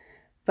one.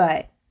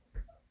 But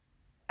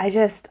I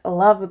just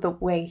love the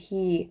way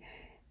he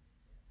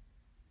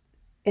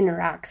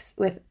interacts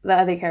with the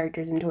other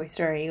characters in Toy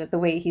Story, with the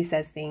way he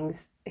says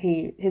things.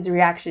 His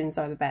reactions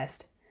are the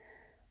best.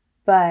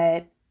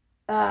 But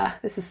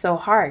this is so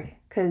hard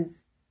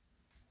because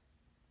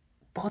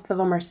both of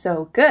them are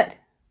so good.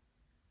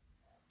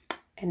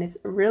 And it's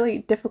really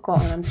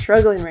difficult, and I'm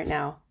struggling right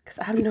now because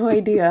I have no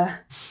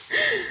idea.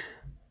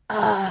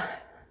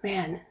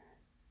 Man,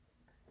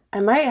 I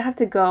might have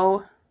to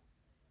go.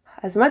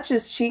 As much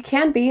as she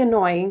can be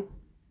annoying,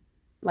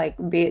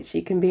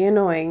 she can be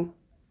annoying,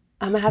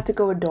 I'm gonna have to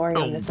go with Dory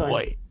on this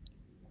one.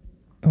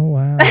 Oh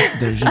wow.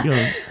 There she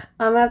goes.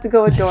 I'm gonna have to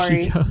go with There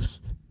she Dory.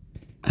 goes.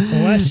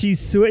 Well, she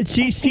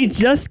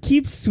just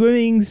keeps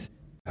swimming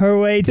her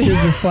way to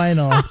the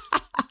final.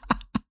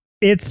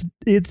 It's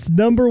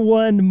number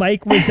 1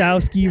 Mike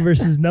Wazowski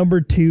versus number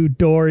 2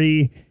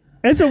 Dory.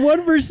 It's a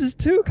 1 versus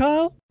 2,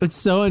 Kyle. It's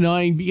so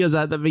annoying because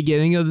at the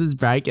beginning of this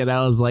bracket,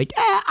 I was like,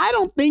 I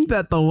don't think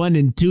that the 1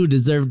 and 2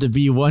 deserve to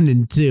be 1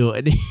 and 2.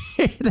 And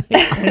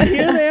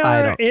here they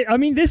are. I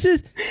mean, this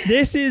is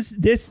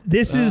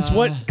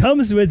what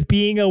comes with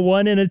being a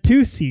 1 and a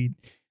 2 seed.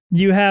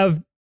 You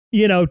have,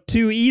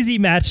 2 easy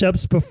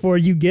matchups before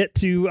you get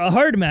to a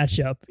hard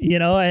matchup,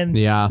 and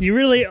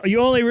you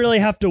only really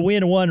have to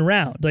win 1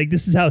 round. Like,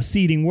 this is how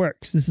seeding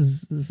works. This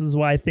is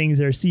why things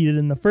are seeded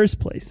in the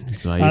first place.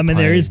 And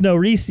there is no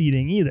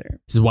reseeding either.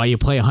 This is why you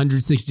play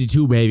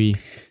 162, baby.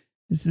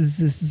 This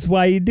is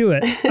why you do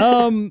it.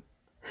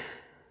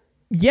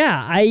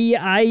 Yeah,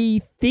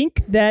 I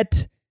think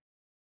that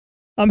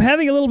I'm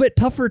having a little bit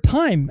tougher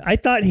time. I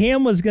thought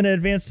Ham was going to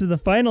advance to the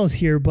finals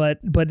here, but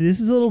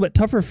this is a little bit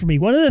tougher for me.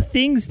 One of the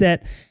things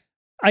that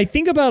I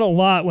think about a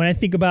lot when I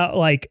think about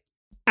like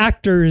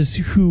actors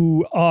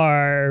who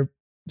are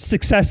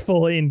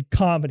successful in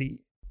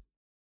comedy,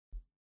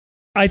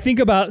 I think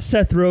about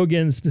Seth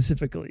Rogen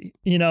specifically.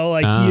 He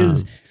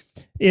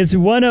is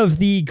one of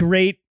the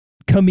great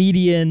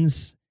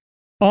comedians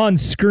on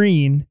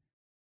screen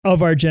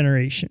of our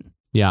generation.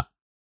 Yeah.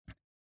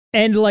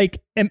 And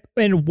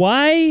and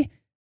why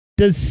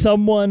does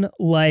someone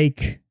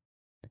like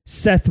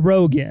Seth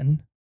Rogen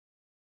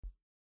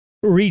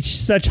reach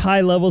such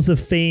high levels of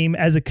fame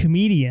as a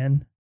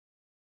comedian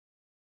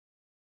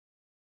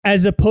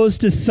as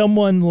opposed to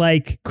someone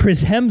like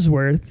Chris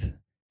Hemsworth,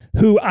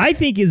 who I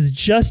think is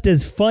just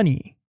as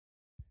funny?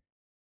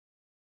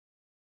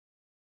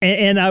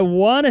 And I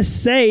want to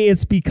say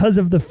it's because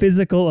of the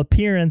physical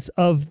appearance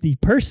of the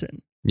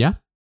person. Yeah.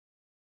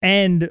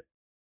 And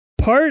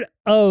part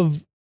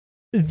of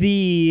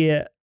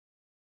the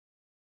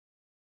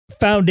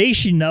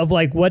foundation of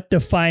like what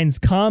defines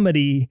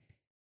comedy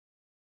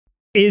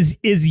is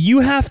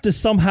you have to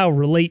somehow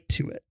relate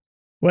to it,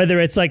 whether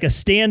it's like a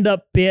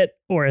stand-up bit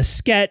or a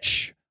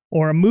sketch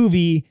or a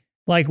movie.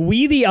 Like,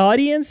 we, the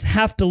audience,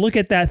 have to look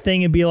at that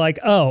thing and be like,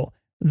 oh,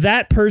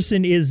 that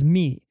person is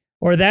me,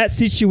 or that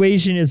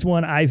situation is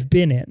one I've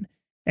been in.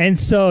 And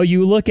so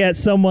you look at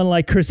someone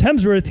like Chris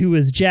Hemsworth, who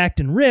is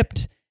jacked and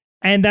ripped,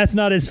 and that's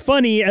not as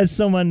funny as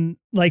someone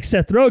like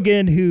Seth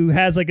Rogen, who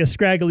has like a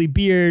scraggly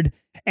beard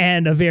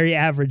and a very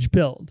average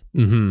build.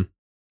 Mm-hmm.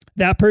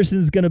 That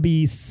person's going to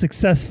be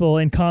successful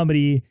in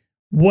comedy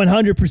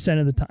 100%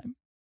 of the time.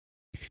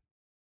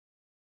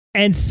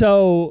 And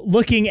so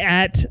looking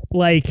at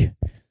like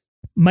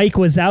Mike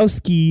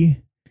Wazowski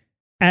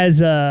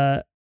as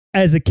a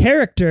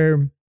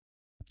character,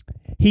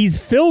 he's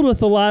filled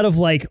with a lot of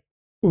like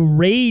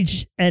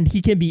rage, and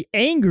he can be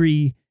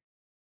angry,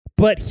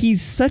 but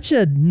he's such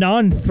a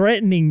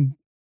non-threatening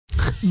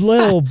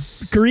little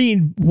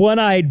green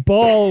one-eyed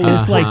ball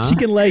with like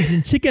chicken legs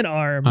and chicken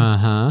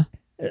arms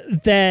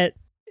that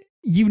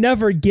you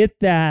never get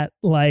that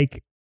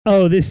like,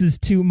 oh, this is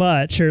too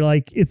much, or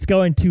like it's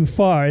going too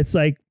far. It's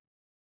like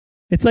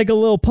a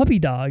little puppy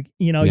dog,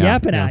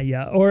 yapping at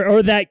you,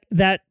 or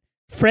that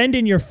friend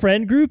in your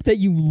friend group that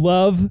you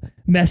love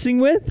messing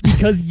with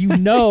because you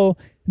know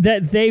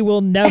that they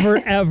will never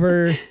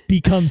ever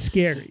become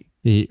scary.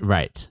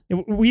 Right.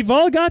 We've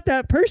all got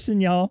that person,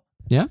 y'all.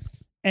 Yeah.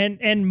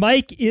 And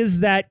Mike is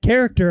that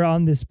character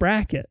on this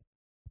bracket.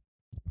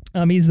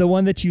 He's the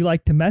one that you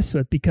like to mess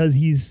with because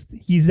he's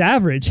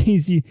average.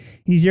 He's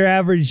your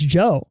average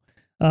Joe,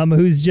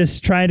 who's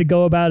just trying to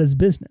go about his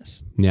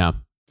business. Yeah.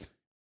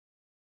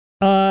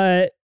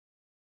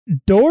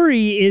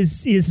 Dory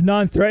is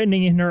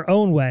non-threatening in her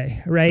own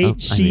way, right? Oh,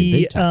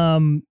 she's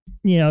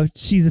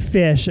a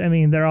fish. I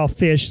mean, they're all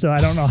fish, so I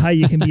don't know how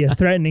you can be a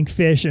threatening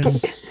fish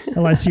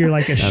unless you're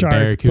like a shark.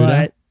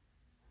 Barracuda?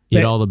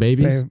 Eat all the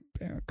babies?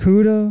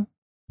 Barracuda.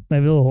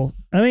 Maybe a little.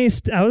 I mean,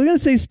 I was going to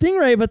say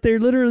stingray, but there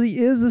literally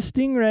is a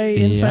stingray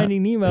in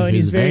Finding Nemo, and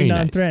he's very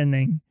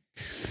non-threatening.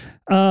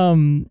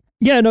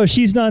 Nice.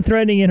 She's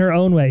non-threatening in her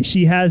own way.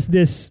 She has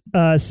this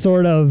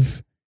sort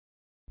of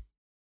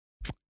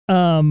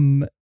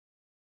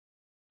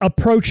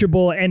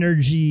approachable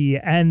energy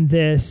and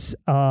this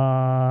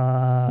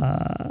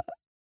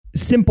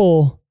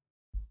simpleness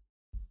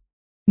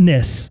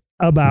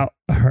about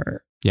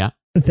her. Yeah.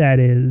 That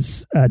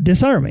is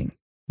disarming.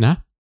 Yeah.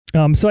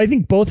 So I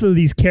think both of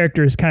these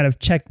characters kind of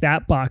check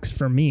that box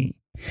for me.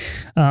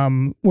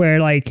 Where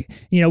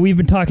we've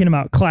been talking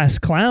about class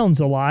clowns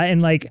a lot,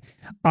 and like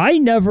I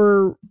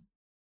never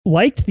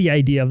liked the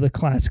idea of the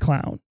class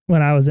clown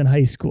when I was in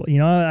high school.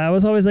 I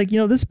was always like,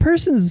 this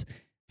person's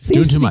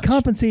seems to be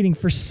compensating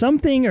for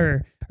something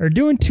or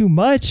doing too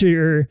much,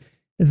 or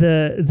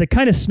the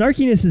kind of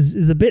snarkiness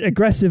is a bit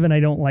aggressive and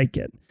I don't like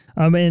it.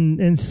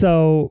 And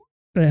so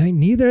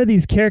neither of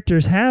these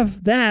characters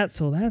have that,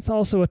 so that's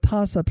also a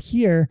toss up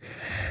here.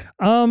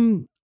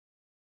 I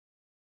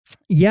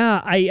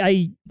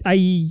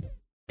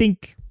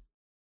think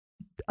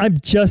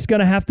just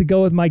gonna have to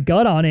go with my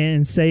gut on it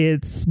and say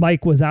it's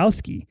Mike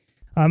Wazowski.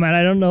 And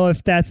I don't know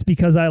if that's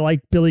because I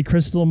like Billy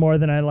Crystal more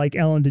than I like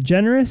Ellen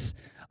DeGeneres,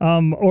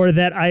 or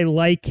that I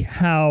like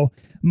how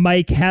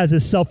Mike has a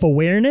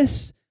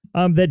self-awareness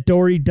that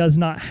Dory does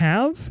not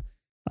have.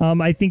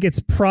 I think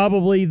it's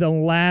probably the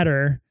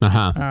latter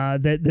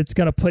that's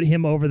going to put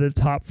him over the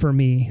top for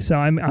me. So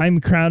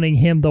I'm crowning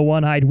him the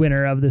one-eyed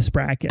winner of this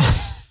bracket.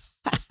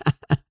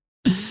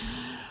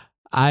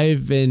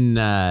 I've been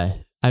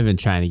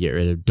trying to get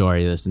rid of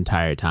Dory this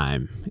entire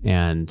time,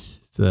 and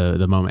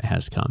the moment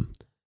has come.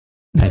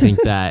 I think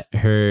that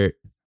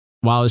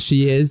while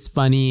she is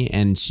funny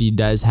and she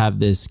does have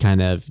this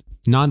kind of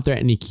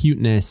non-threatening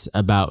cuteness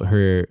about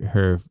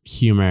her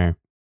humor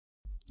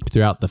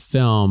throughout the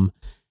film,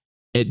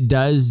 it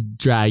does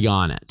drag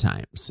on at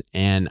times.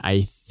 And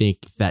I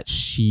think that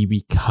she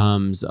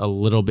becomes a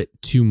little bit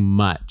too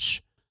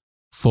much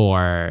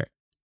for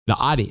the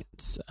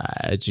audience.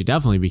 She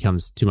definitely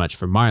becomes too much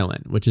for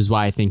Marlon, which is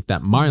why I think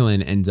that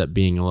Marlon ends up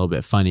being a little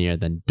bit funnier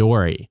than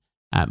Dory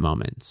at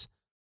moments.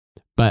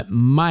 But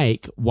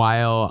Mike,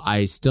 while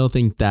I still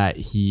think that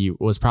he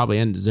was probably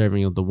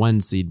undeserving of the 1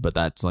 seed, but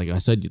that's, like I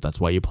said, that's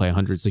why you play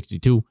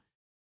 162.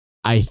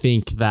 I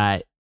think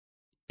that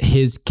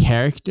his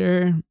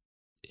character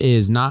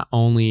is not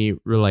only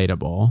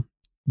relatable,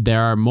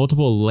 there are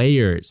multiple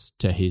layers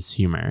to his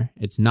humor.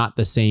 It's not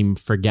the same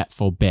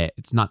forgetful bit.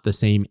 It's not the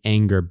same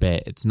anger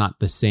bit. It's not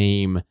the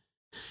same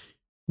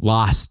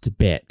lost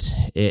bit.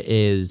 It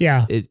is,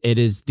 it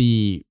is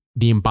the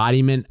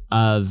embodiment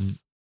of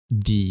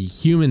the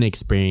human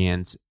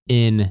experience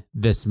in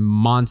this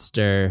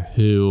monster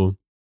who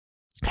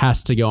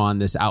has to go on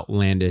this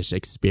outlandish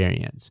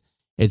experience.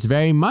 It's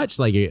very much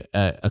like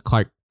a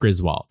Clark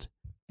Griswold.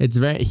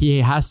 He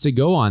has to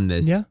go on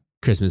this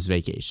Christmas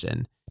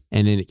vacation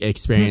and then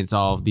experience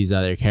all of these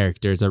other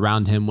characters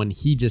around him when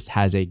he just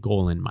has a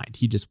goal in mind.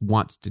 He just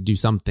wants to do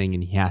something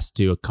and he has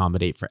to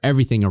accommodate for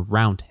everything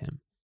around him.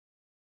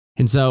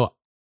 And so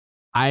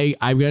I'm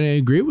going to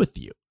agree with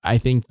you. I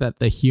think that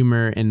the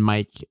humor in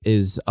Mike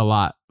is a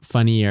lot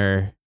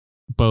funnier,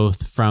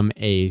 both from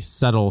a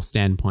subtle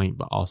standpoint,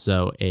 but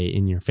also a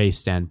in-your-face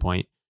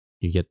standpoint.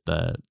 You get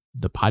the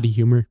potty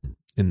humor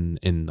in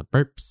the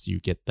burps,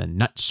 you get the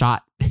nut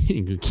shot,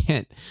 you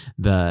get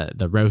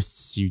the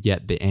roasts, you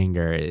get the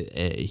anger.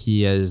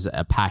 He is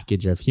a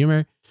package of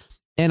humor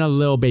and a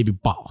little baby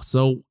ball.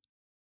 So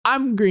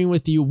I'm agreeing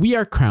with you. We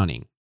are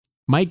crowning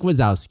Mike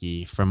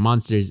Wazowski from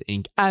Monsters,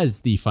 Inc.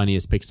 as the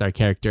funniest Pixar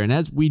character. And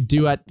as we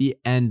do at the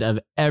end of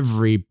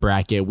every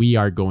bracket, we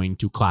are going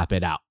to clap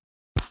it out.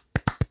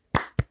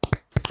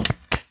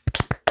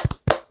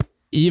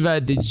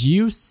 Eva, did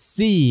you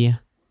see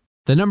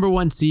the number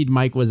 1 seed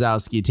Mike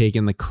Wazowski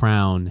taking the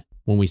crown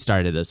when we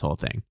started this whole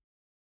thing?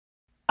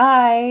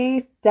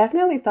 I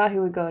definitely thought he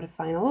would go to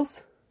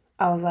finals.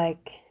 I was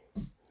like,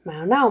 I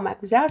don't know, Mike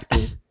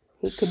Wazowski,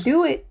 he could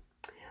do it.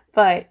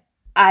 But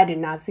I did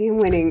not see him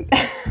winning.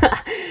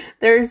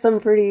 There's some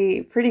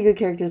pretty good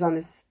characters on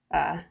this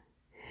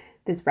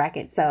this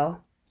bracket, so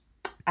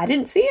I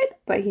didn't see it,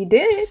 but he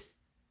did it.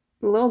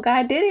 The little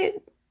guy did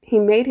it. He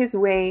made his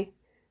way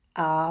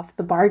off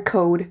the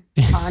barcode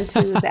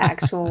onto the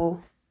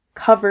actual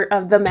cover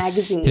of the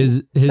magazine.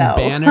 His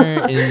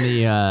banner in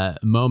the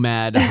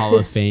MoMAD Hall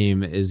of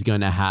Fame is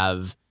going to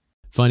have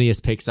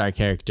funniest Pixar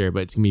character,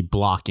 but it's going to be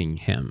blocking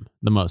him,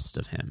 the most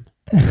of him.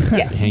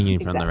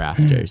 Hanging from the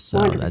rafters. So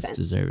 100%. That's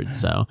deserved.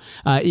 So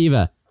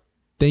Eva,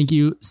 thank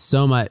you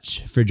so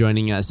much for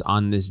joining us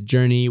on this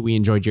journey. We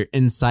enjoyed your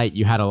insight.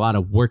 You had a lot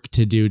of work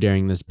to do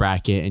during this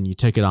bracket and you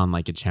took it on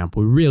like a champ.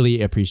 We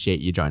really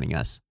appreciate you joining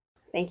us.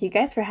 Thank you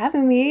guys for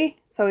having me.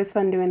 It's always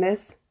fun doing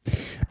this.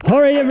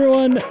 All right,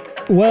 everyone.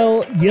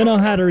 Well, you know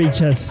how to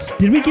reach us.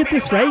 Did we get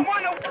this right?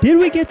 Did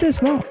we get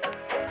this wrong?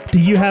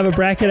 Do you have a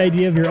bracket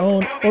idea of your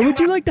own? Or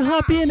would you like to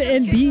hop in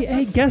and be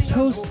a guest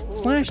host /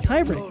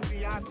 tiebreaker?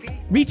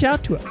 Reach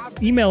out to us.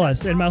 Email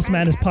us at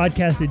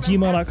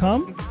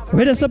mousemadnesspodcast@gmail.com or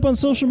hit us up on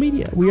social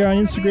media. We are on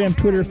Instagram,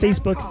 Twitter,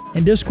 Facebook,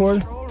 and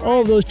Discord.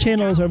 All of those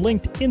channels are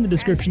linked in the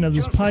description of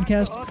this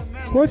podcast.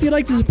 Or if you'd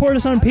like to support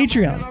us on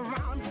Patreon,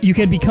 you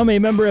can become a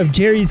member of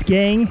Jerry's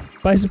Gang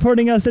by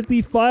supporting us at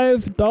the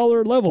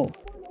 $5 level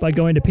by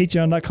going to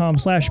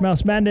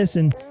patreon.com/mousemadness,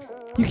 and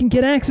you can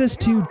get access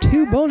to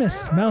 2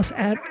 bonus mouse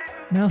ad.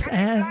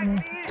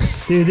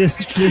 Dude,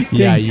 this pill's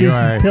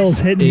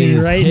hitting me right now. It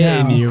is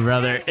hitting you,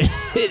 brother.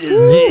 It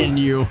is hitting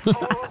you.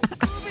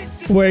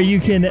 Where you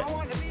can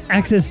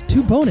access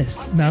 2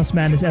 bonus Mouse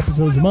Madness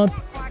episodes a month.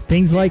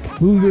 Things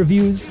like movie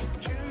reviews,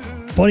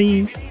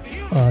 funny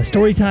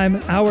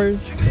storytime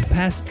hours, the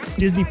past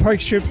Disney park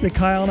trips that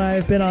Kyle and I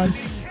have been on,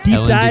 deep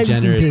Ellen dives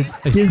DeGeneres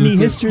into Disney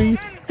history,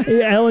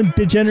 Ellen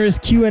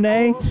DeGeneres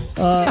Q&A.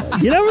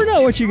 You never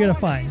know what you're going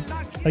to find.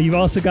 You've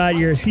also got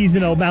your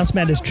seasonal Mouse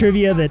Madness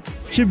trivia that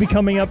should be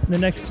coming up in the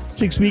next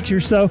 6 weeks or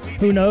so.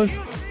 Who knows?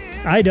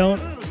 I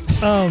don't.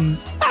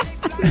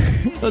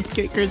 Let's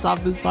get Chris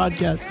off this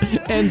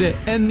podcast. End it.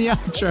 End the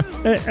outro.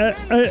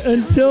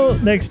 Until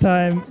next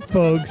time,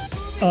 folks.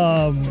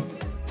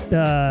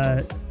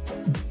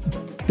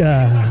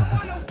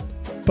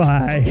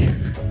 Bye.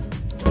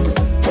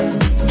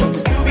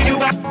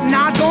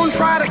 Now don't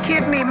try to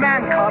kid me,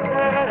 man cub.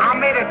 I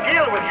made a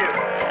deal with you.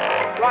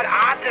 What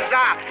I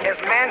desire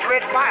is man's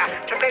red fire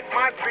to make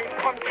my dream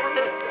come true.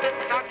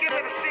 Now give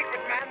me the secret.